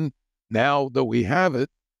other hand, now that we have it,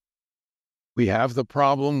 we have the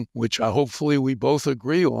problem, which hopefully we both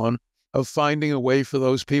agree on, of finding a way for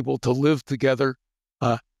those people to live together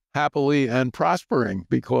happily and prospering,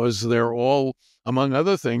 because they're all, among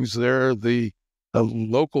other things, they're the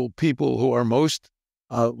local people who are most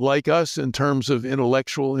like us in terms of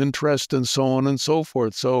intellectual interest and so on and so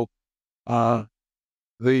forth. So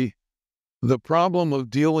the problem of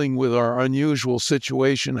dealing with our unusual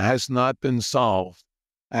situation has not been solved.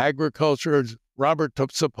 Agriculture, Robert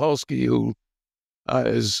Sapolsky, who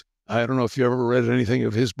is, I don't know if you ever read anything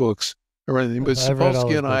of his books or anything, but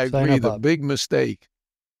Sapolsky and I agree the big mistake.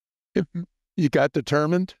 You got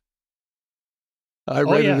Determined? I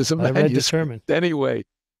read it as a manuscript. I read Determined. Anyway.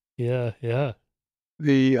 Yeah.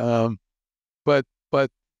 But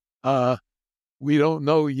we don't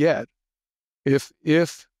know yet if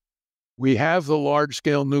we have the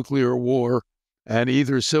large-scale nuclear war and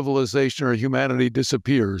either civilization or humanity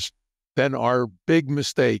disappears, then our big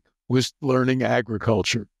mistake was learning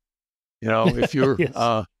agriculture. You know, if you're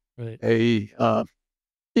yes. Right.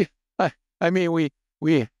 I mean,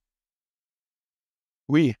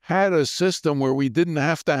 we had a system where we didn't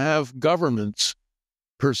have to have governments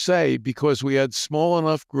per se because we had small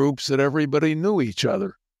enough groups that everybody knew each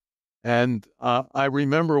other. And I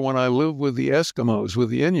remember when I lived with the Eskimos, with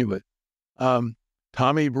the Inuit,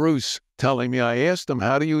 Tommy Bruce telling me, I asked him,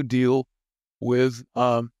 how do you deal with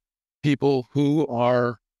people who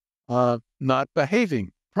are not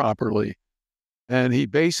behaving properly? And he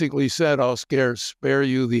basically said, I'll spare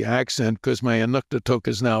you the accent because my Inuktitut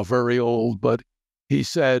is now very old, but he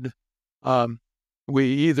said, we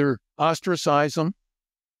either ostracize them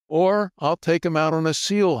or I'll take him out on a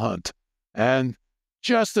seal hunt. And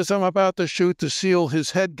just as I'm about to shoot the seal,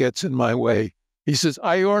 his head gets in my way. He says,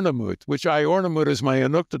 Iornamut, which Iornamut is my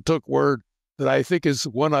Inuktitut word that I think is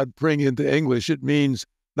one I'd bring into English. It means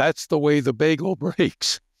that's the way the bagel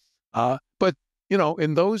breaks. But, you know,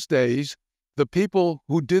 in those days, the people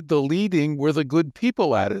who did the leading were the good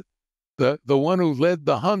people at it. The one who led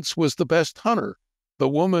the hunts was the best hunter. The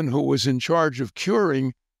woman who was in charge of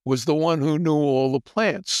curing was the one who knew all the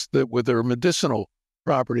plants that with their medicinal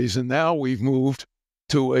properties. And now we've moved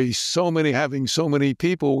to having so many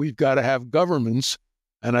people, we've got to have governments.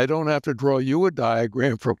 And I don't have to draw you a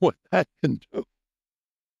diagram for what that can do.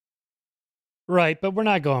 Right, but we're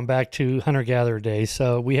not going back to hunter-gatherer days,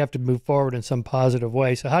 so we have to move forward in some positive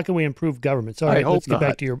way. So how can we improve governments? All right, let's get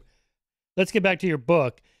back to your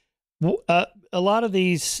book. A lot of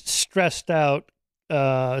these stressed out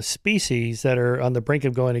species that are on the brink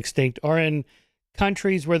of going extinct are in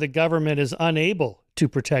countries where the government is unable to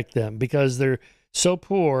protect them because they're so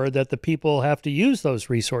poor that the people have to use those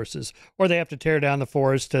resources, or they have to tear down the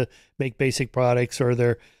forest to make basic products, or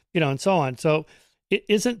they're, and so on. So it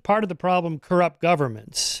isn't part of the problem corrupt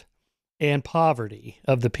governments and poverty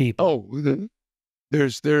of the people. Oh,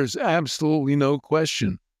 there's absolutely no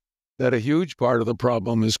question that a huge part of the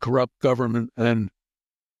problem is corrupt government and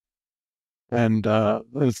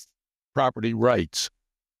property rights.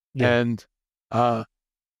 Yeah. And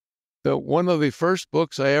one of the first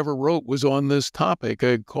books I ever wrote was on this topic.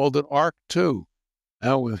 I called it Arc 2.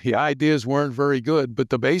 Now, the ideas weren't very good, but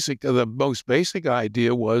the most basic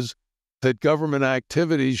idea was that government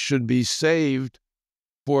activities should be saved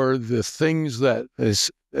for the things that,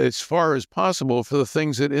 as far as possible, for the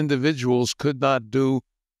things that individuals could not do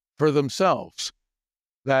for themselves.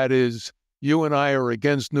 That is, you and I are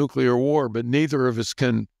against nuclear war, but neither of us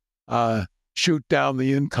can shoot down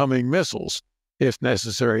the incoming missiles if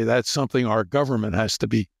necessary. That's something our government has to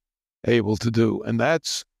be able to do. And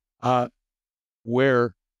that's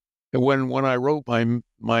where, when I wrote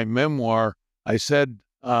my memoir, I said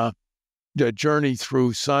the journey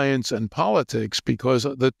through science and politics, because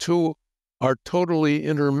the two are totally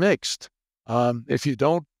intermixed. If you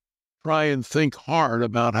don't try and think hard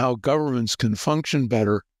about how governments can function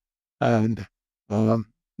better and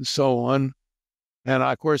so on. And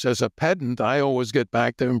of course, as a pedant, I always get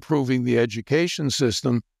back to improving the education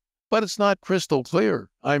system, but it's not crystal clear.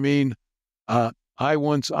 I mean, my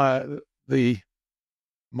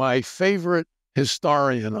favorite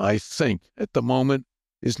historian, I think, at the moment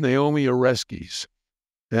is Naomi Oreskes.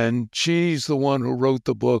 And she's the one who wrote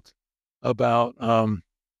the book about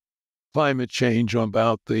climate change,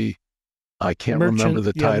 about I can't remember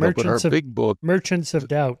the title, but her big book. Merchants of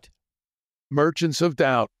Doubt. Merchants of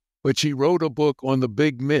Doubt. But she wrote a book on the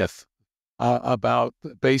big myth about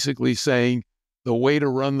basically saying the way to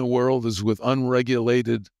run the world is with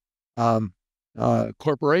unregulated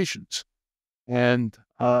corporations. And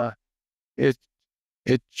it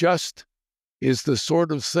just is the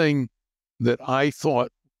sort of thing that I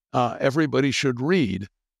thought everybody should read.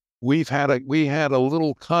 We had a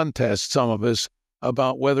little contest, some of us,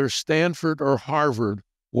 about whether Stanford or Harvard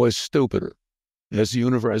was stupider as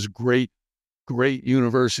great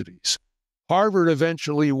universities. Harvard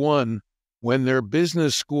eventually won when their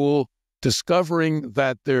business school, discovering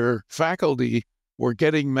that their faculty were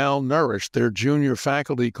getting malnourished, their junior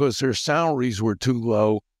faculty, because their salaries were too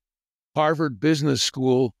low. Harvard Business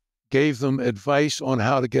School gave them advice on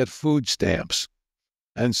how to get food stamps.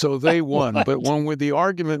 And so they won. But when the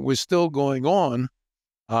argument was still going on,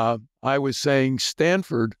 I was saying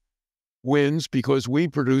Stanford wins because we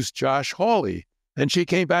produced Josh Hawley. And she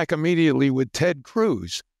came back immediately with Ted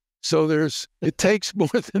Cruz. So it takes more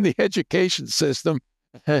than the education system.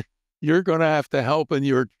 You're going to have to help, and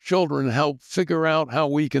your children help figure out how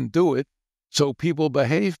we can do it so people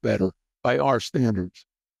behave better by our standards.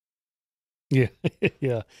 Yeah.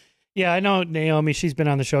 Yeah. Yeah, I know Naomi. She's been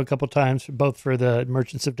on the show a couple of times, both for the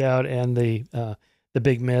Merchants of Doubt and the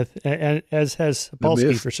Big Myth, and as has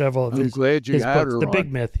Sapolsky for several of his glad you his had books. her The on.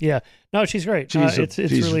 Big Myth. Yeah. No, she's great. It's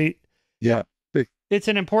really... Yeah. It's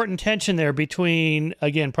an important tension there between,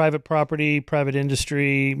 again, private property, private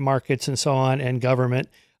industry, markets, and so on, and government.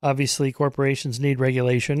 Obviously, corporations need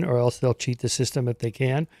regulation, or else they'll cheat the system if they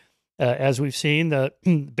can. As we've seen, the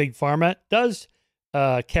big pharma does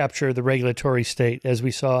capture the regulatory state, as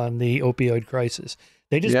we saw in the opioid crisis.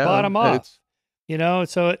 They just bottom off,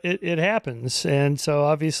 so it happens. And so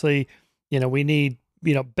obviously, we need,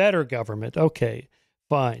 better government. Okay,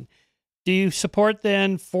 fine. Do you support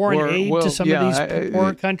then foreign aid to some of these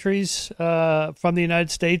poor countries from the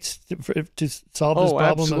United States to solve this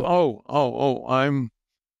problem? I'm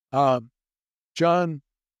John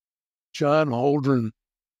Holdren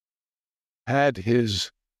had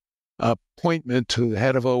his appointment to the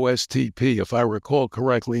head of OSTP, if I recall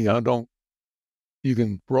correctly. You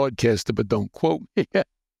can broadcast it, but don't quote me.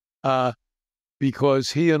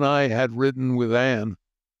 Because he and I had written with Anne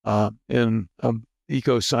in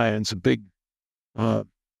Ecoscience, a big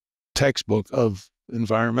textbook of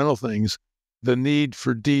environmental things, the need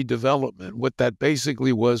for de-development. What that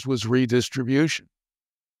basically was redistribution.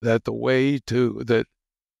 That's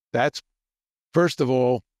first of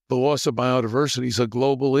all, the loss of biodiversity is a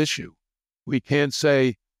global issue. We can't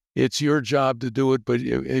say it's your job to do it, but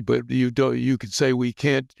you could say we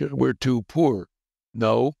can't, we're too poor.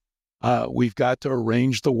 No, we've got to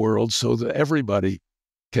arrange the world so that everybody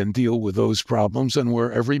can deal with those problems and where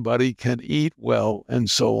everybody can eat well and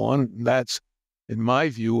so on. That's, in my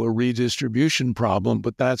view, a redistribution problem,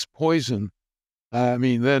 but that's poison.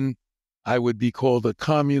 Then I would be called a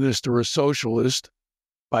communist or a socialist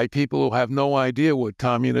by people who have no idea what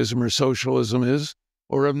communism or socialism is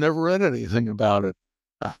or have never read anything about it.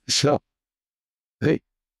 But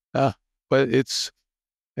it's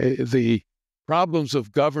the problems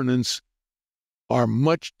of governance are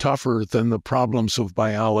much tougher than the problems of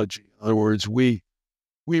biology. In other words, we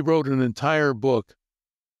wrote an entire book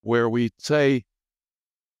where we say,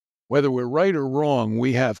 whether we're right or wrong,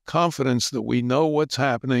 we have confidence that we know what's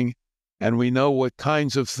happening and we know what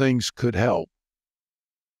kinds of things could help.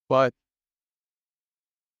 But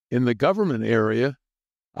in the government area,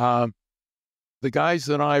 the guys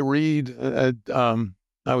that I read,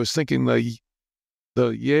 I was thinking the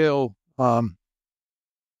Yale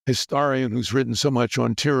historian who's written so much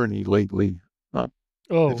on tyranny lately.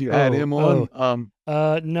 Have you had him on?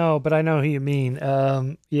 No, but I know who you mean.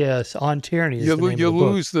 Yes, on tyranny. Is you the name you of the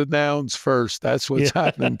book. lose the nouns first. That's what's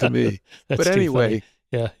happening to me. That's But anyway,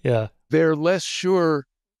 yeah. they're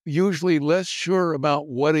usually less sure about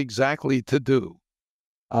what exactly to do.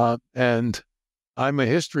 And I'm a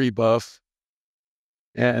history buff,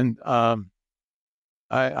 and I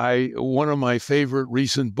one of my favorite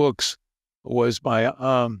recent books was by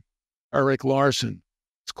Ehrlich.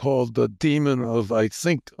 It's called The Demon of, I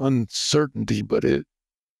think, Uncertainty, but it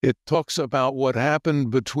talks about what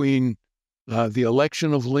happened between the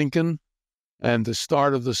election of Lincoln and the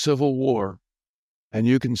start of the Civil War. And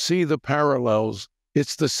you can see the parallels.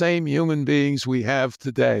 It's the same human beings we have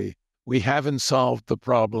today. We haven't solved the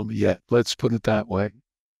problem yet. Let's put it that way.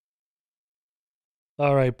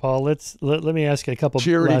 All right, Paul, let me ask you a couple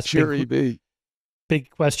last big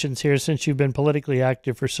questions here, since you've been politically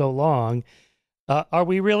active for so long. Are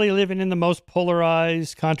we really living in the most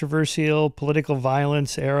polarized, controversial, political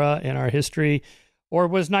violence era in our history? Or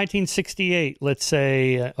was 1968, let's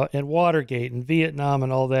say, and Watergate and Vietnam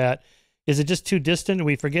and all that, is it just too distant and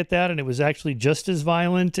we forget that, and it was actually just as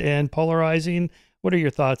violent and polarizing? What are your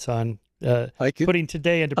thoughts on putting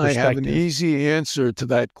today into perspective? I have an easy answer to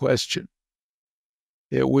that question.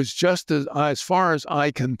 It was just as far as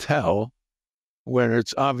I can tell, when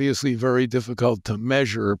it's obviously very difficult to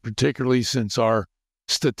measure, particularly since our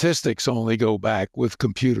statistics only go back with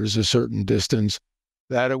computers a certain distance,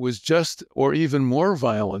 that it was just or even more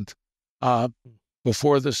violent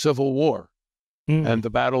before the Civil War and the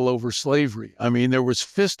battle over slavery. I mean, there was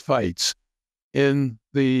fistfights in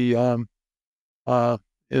the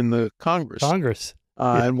Congress.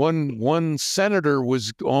 And one senator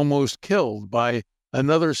was almost killed by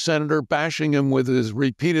another senator bashing him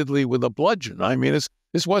repeatedly with a bludgeon. I mean,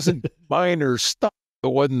 this wasn't minor stuff. It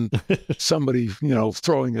wasn't somebody,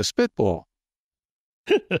 throwing a spitball.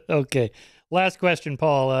 Okay. Last question,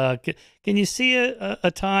 Paul. Can you see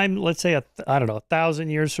a time, let's say, 1,000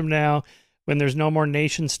 years from now, when there's no more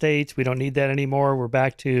nation states? We don't need that anymore. We're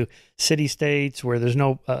back to city states where there's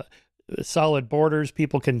no solid borders.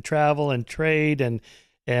 People can travel and trade and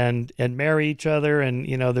marry each other. And,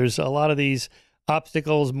 there's a lot of these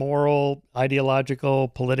obstacles, moral, ideological,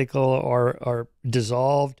 political, are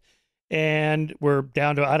dissolved. And we're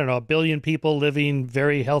down to, 1 billion people living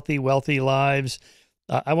very healthy, wealthy lives.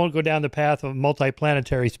 I won't go down the path of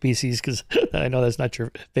multiplanetary species because I know that's not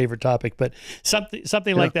your favorite topic, but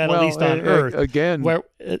something like that, at least on Earth, again, where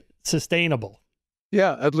it's sustainable.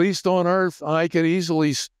 Yeah, at least on Earth, I could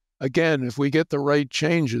easily, again, if we get the right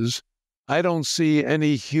changes, I don't see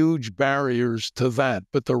any huge barriers to that,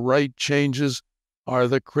 but the right changes are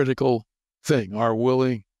the critical thing.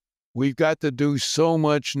 We've got to do so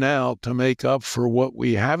much now to make up for what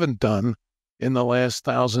we haven't done in the last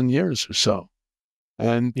 1,000 years or so.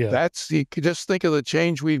 And you could just think of the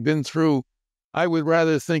change we've been through. I would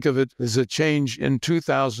rather think of it as a change in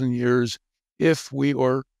 2,000 years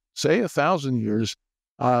or say 1,000 years,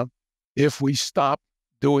 if we stop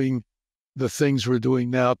doing the things we're doing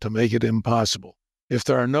now to make it impossible. If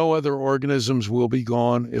there are no other organisms, we'll be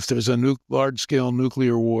gone. If there's a large-scale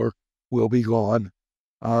nuclear war, we'll be gone.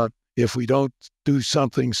 If we don't do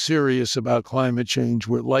something serious about climate change,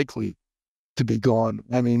 we're likely to be gone.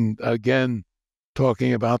 I mean, again,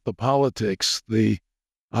 talking about the politics,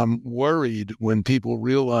 I'm worried when people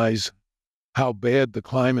realize how bad the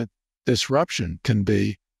climate disruption can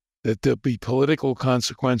be, that there'll be political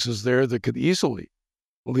consequences there that could easily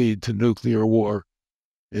lead to nuclear war.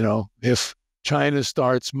 If China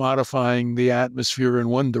starts modifying the atmosphere in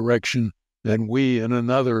one direction and we in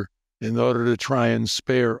another in order to try and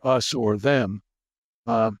spare us or them,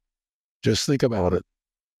 just think about it.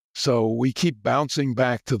 So we keep bouncing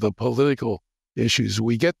back to the political issues.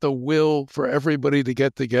 We get the will for everybody to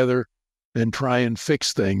get together and try and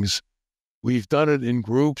fix things. We've done it in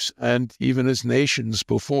groups and even as nations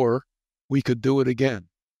before. We could do it again.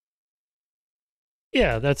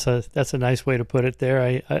 Yeah, that's a nice way to put it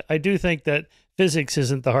there. I do think that physics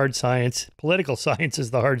isn't the hard science. Political science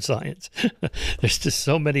is the hard science. There's just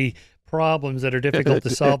so many problems that are difficult to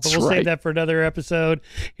solve, but we'll save that for another episode.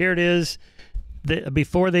 Here it is.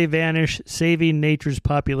 Before they vanish, saving nature's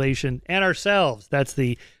population and ourselves. That's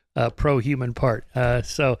the pro-human part.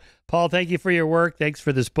 So, Paul, thank you for your work. Thanks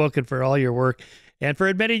for this book and for all your work and for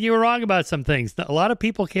admitting you were wrong about some things. A lot of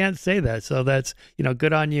people can't say that, so that's,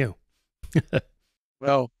 good on you.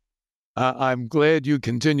 Well, I'm glad you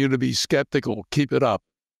continue to be skeptical. Keep it up.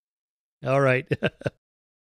 All right.